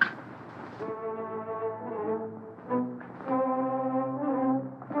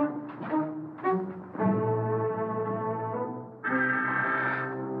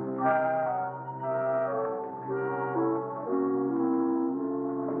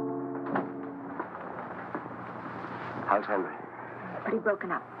 How's Henry? Pretty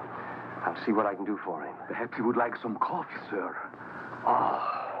broken up. I'll see what I can do for him. Perhaps he would like some coffee, sir.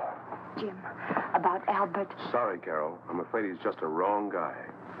 Jim, about Albert. Sorry, Carol. I'm afraid he's just a wrong guy.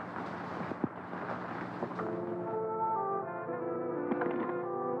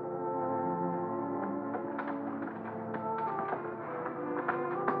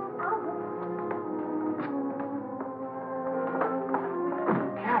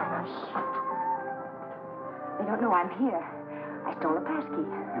 They don't know I'm here. I stole a passkey.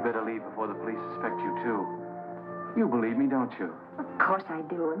 You better leave before the police suspect you, too. You believe me, don't you? Of course I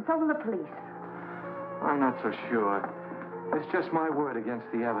do, and so will the police. I'm not so sure. It's just my word against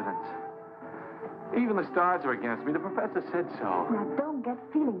the evidence. Even the stars are against me. The professor said so. Now, don't get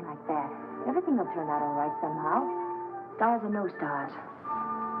feeling like that. Everything will turn out all right somehow. Stars or no stars.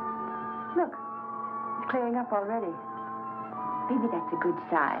 Look, it's clearing up already. Maybe that's a good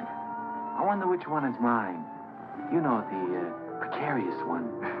sign. I wonder which one is mine. You know, the precarious one.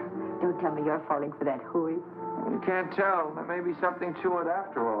 Don't tell me you're falling for that hooey. You can't tell. There may be something to it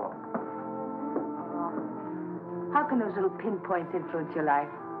after all. How can those little pinpoints influence your life?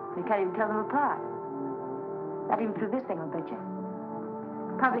 You can't even tell them apart. Not even through this thing, I'll bet you.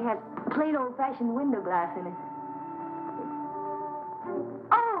 Probably has plain old-fashioned window glass in it.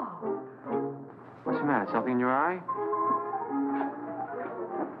 Oh! What's the matter? Something in your eye?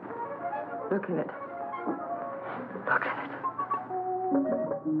 Look at it. Look at it.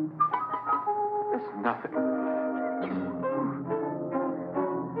 It's nothing.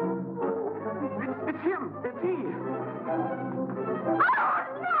 It's him. It's he. Oh,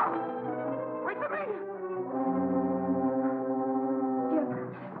 no! Wait for me.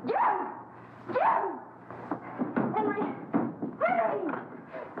 Jim! Henry!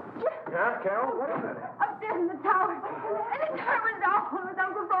 Yeah, Carol, what is it? Upstairs in the tower. And the tower was awful. It was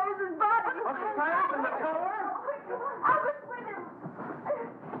I was with him.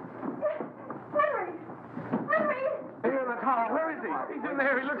 Henry! Henry! Here in the tunnel. Where is he? He's in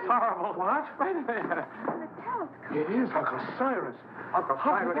there. He looks horrible. What? Right there. The telescope. It is Uncle Cyrus. Uncle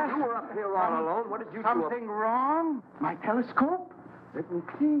Cyrus, you were up here all alone. What did you do? Something wrong? My telescope? Let me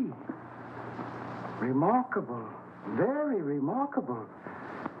see. Remarkable. Very remarkable.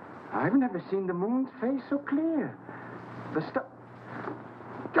 I've never seen the moon's face so clear. The stuff.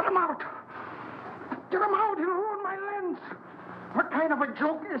 Get him out! Get him out! He'll ruin my lens! What kind of a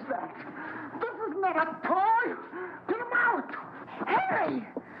joke is that? This is not a toy! Get him out! Henry!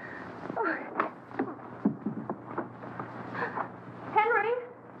 Henry!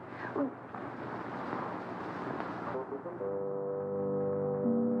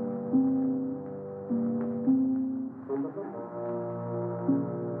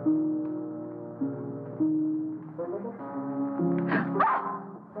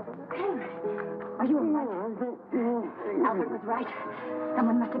 Are you all right? Albert was right.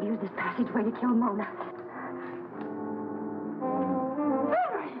 Someone must have used this passageway to kill Mona.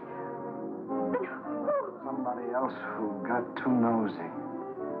 Henry! Then who? Somebody else who got too nosy.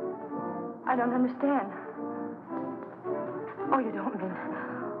 I don't understand. Oh, you don't mean...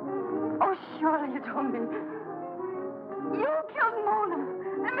 Oh, surely you don't mean... You killed Mona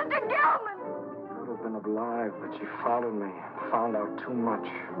and Mr. Gelman! Could have been alive, but she followed me. Found out too much.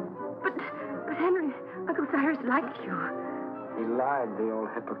 But Henry, Uncle Cyrus liked you. He lied, the old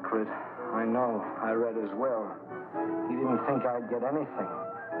hypocrite. I know. I read his will. He didn't think I'd get anything.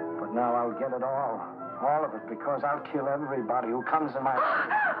 But now I'll get it all. All of it, because I'll kill everybody who comes in my...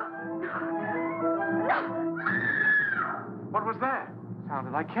 What was that?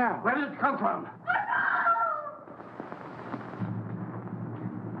 Sounded like Carol. Where did it come from?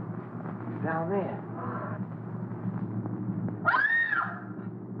 Down there.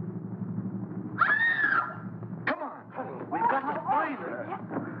 Come on, honey. We've got to find her.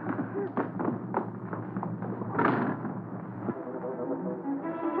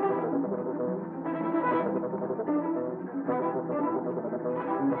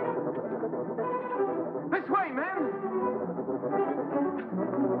 This way, man.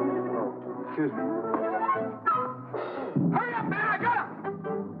 Oh, excuse me. Hurry up, man. I got him.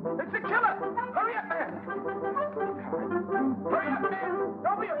 It's the killer. Hurry up, man. Hurry up, man.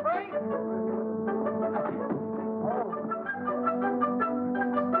 Don't be afraid.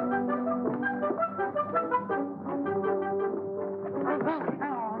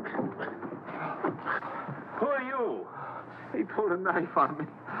 Who are you? He pulled a knife on me.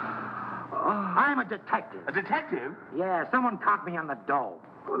 I'm a detective. A detective? Yeah, someone caught me on the dole.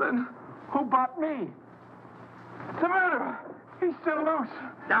 Well, then, who bought me? The murderer. He's still loose.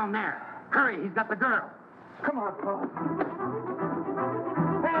 Down there. Hurry, he's got the girl. Come on, Paul.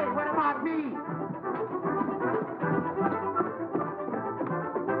 Hey, what about me?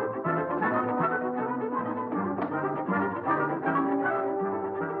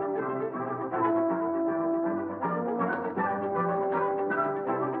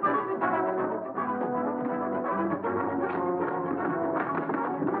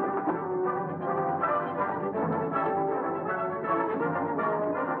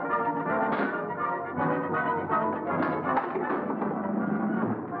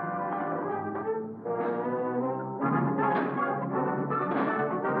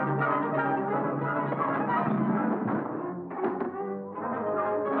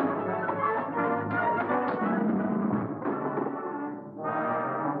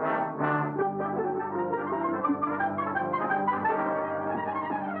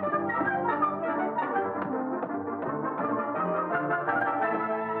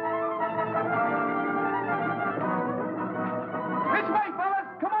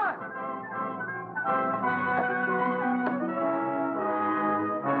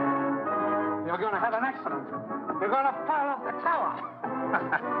 You're going to fall off the tower.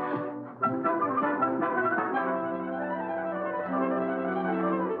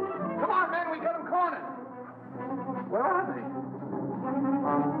 Come on, man, we got him cornered. Where are they?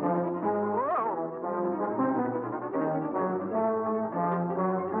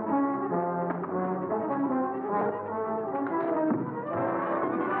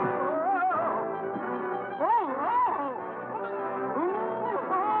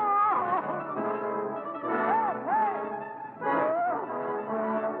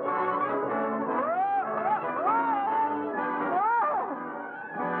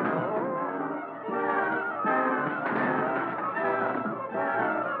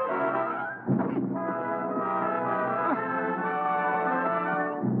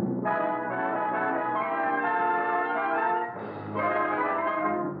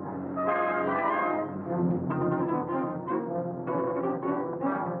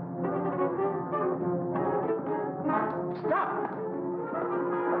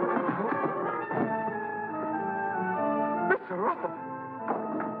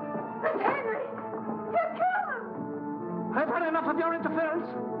 Henry! You killed him! I've had enough of your interference.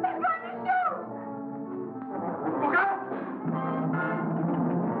 He's going to shoot! Look out!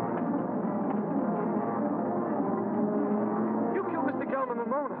 You killed Mr. Gelman and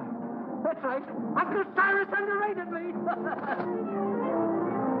Mona. That's right. Uncle Cyrus underrated me.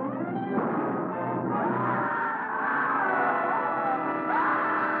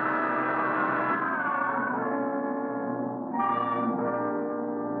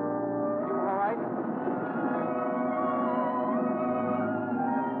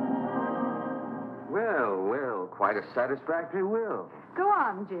 Quite a satisfactory will. Go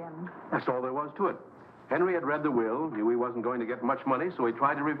on, Jim. That's all there was to it. Henry had read the will, knew he wasn't going to get much money, so he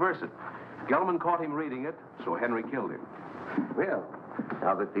tried to reverse it. Gelman caught him reading it, so Henry killed him. Well,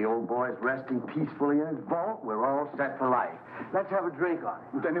 now that the old boy's resting peacefully in his vault, we're all set for life. Let's have a drink on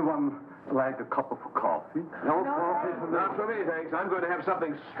it. Would anyone like a cup of coffee? No coffee for me. Not for me, thanks. I'm going to have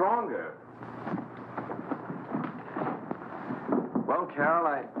something stronger. Well,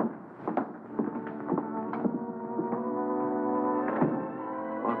 Carol,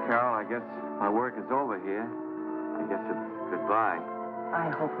 Carol, I guess my work is over here. I guess it's goodbye. I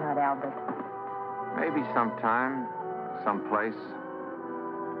hope not, Albert. Maybe sometime, someplace.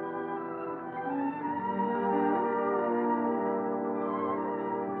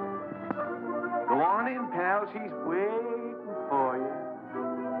 Go on in, pal. She's waiting for you.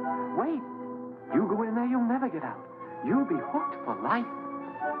 Wait. You go in there, you'll never get out. You'll be hooked for life.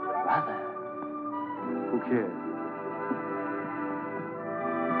 Brother. Who cares?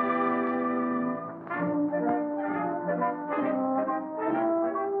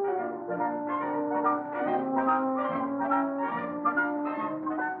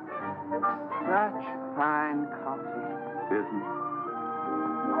 Such fine coffee. Isn't it?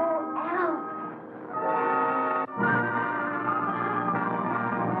 Oh, Albert.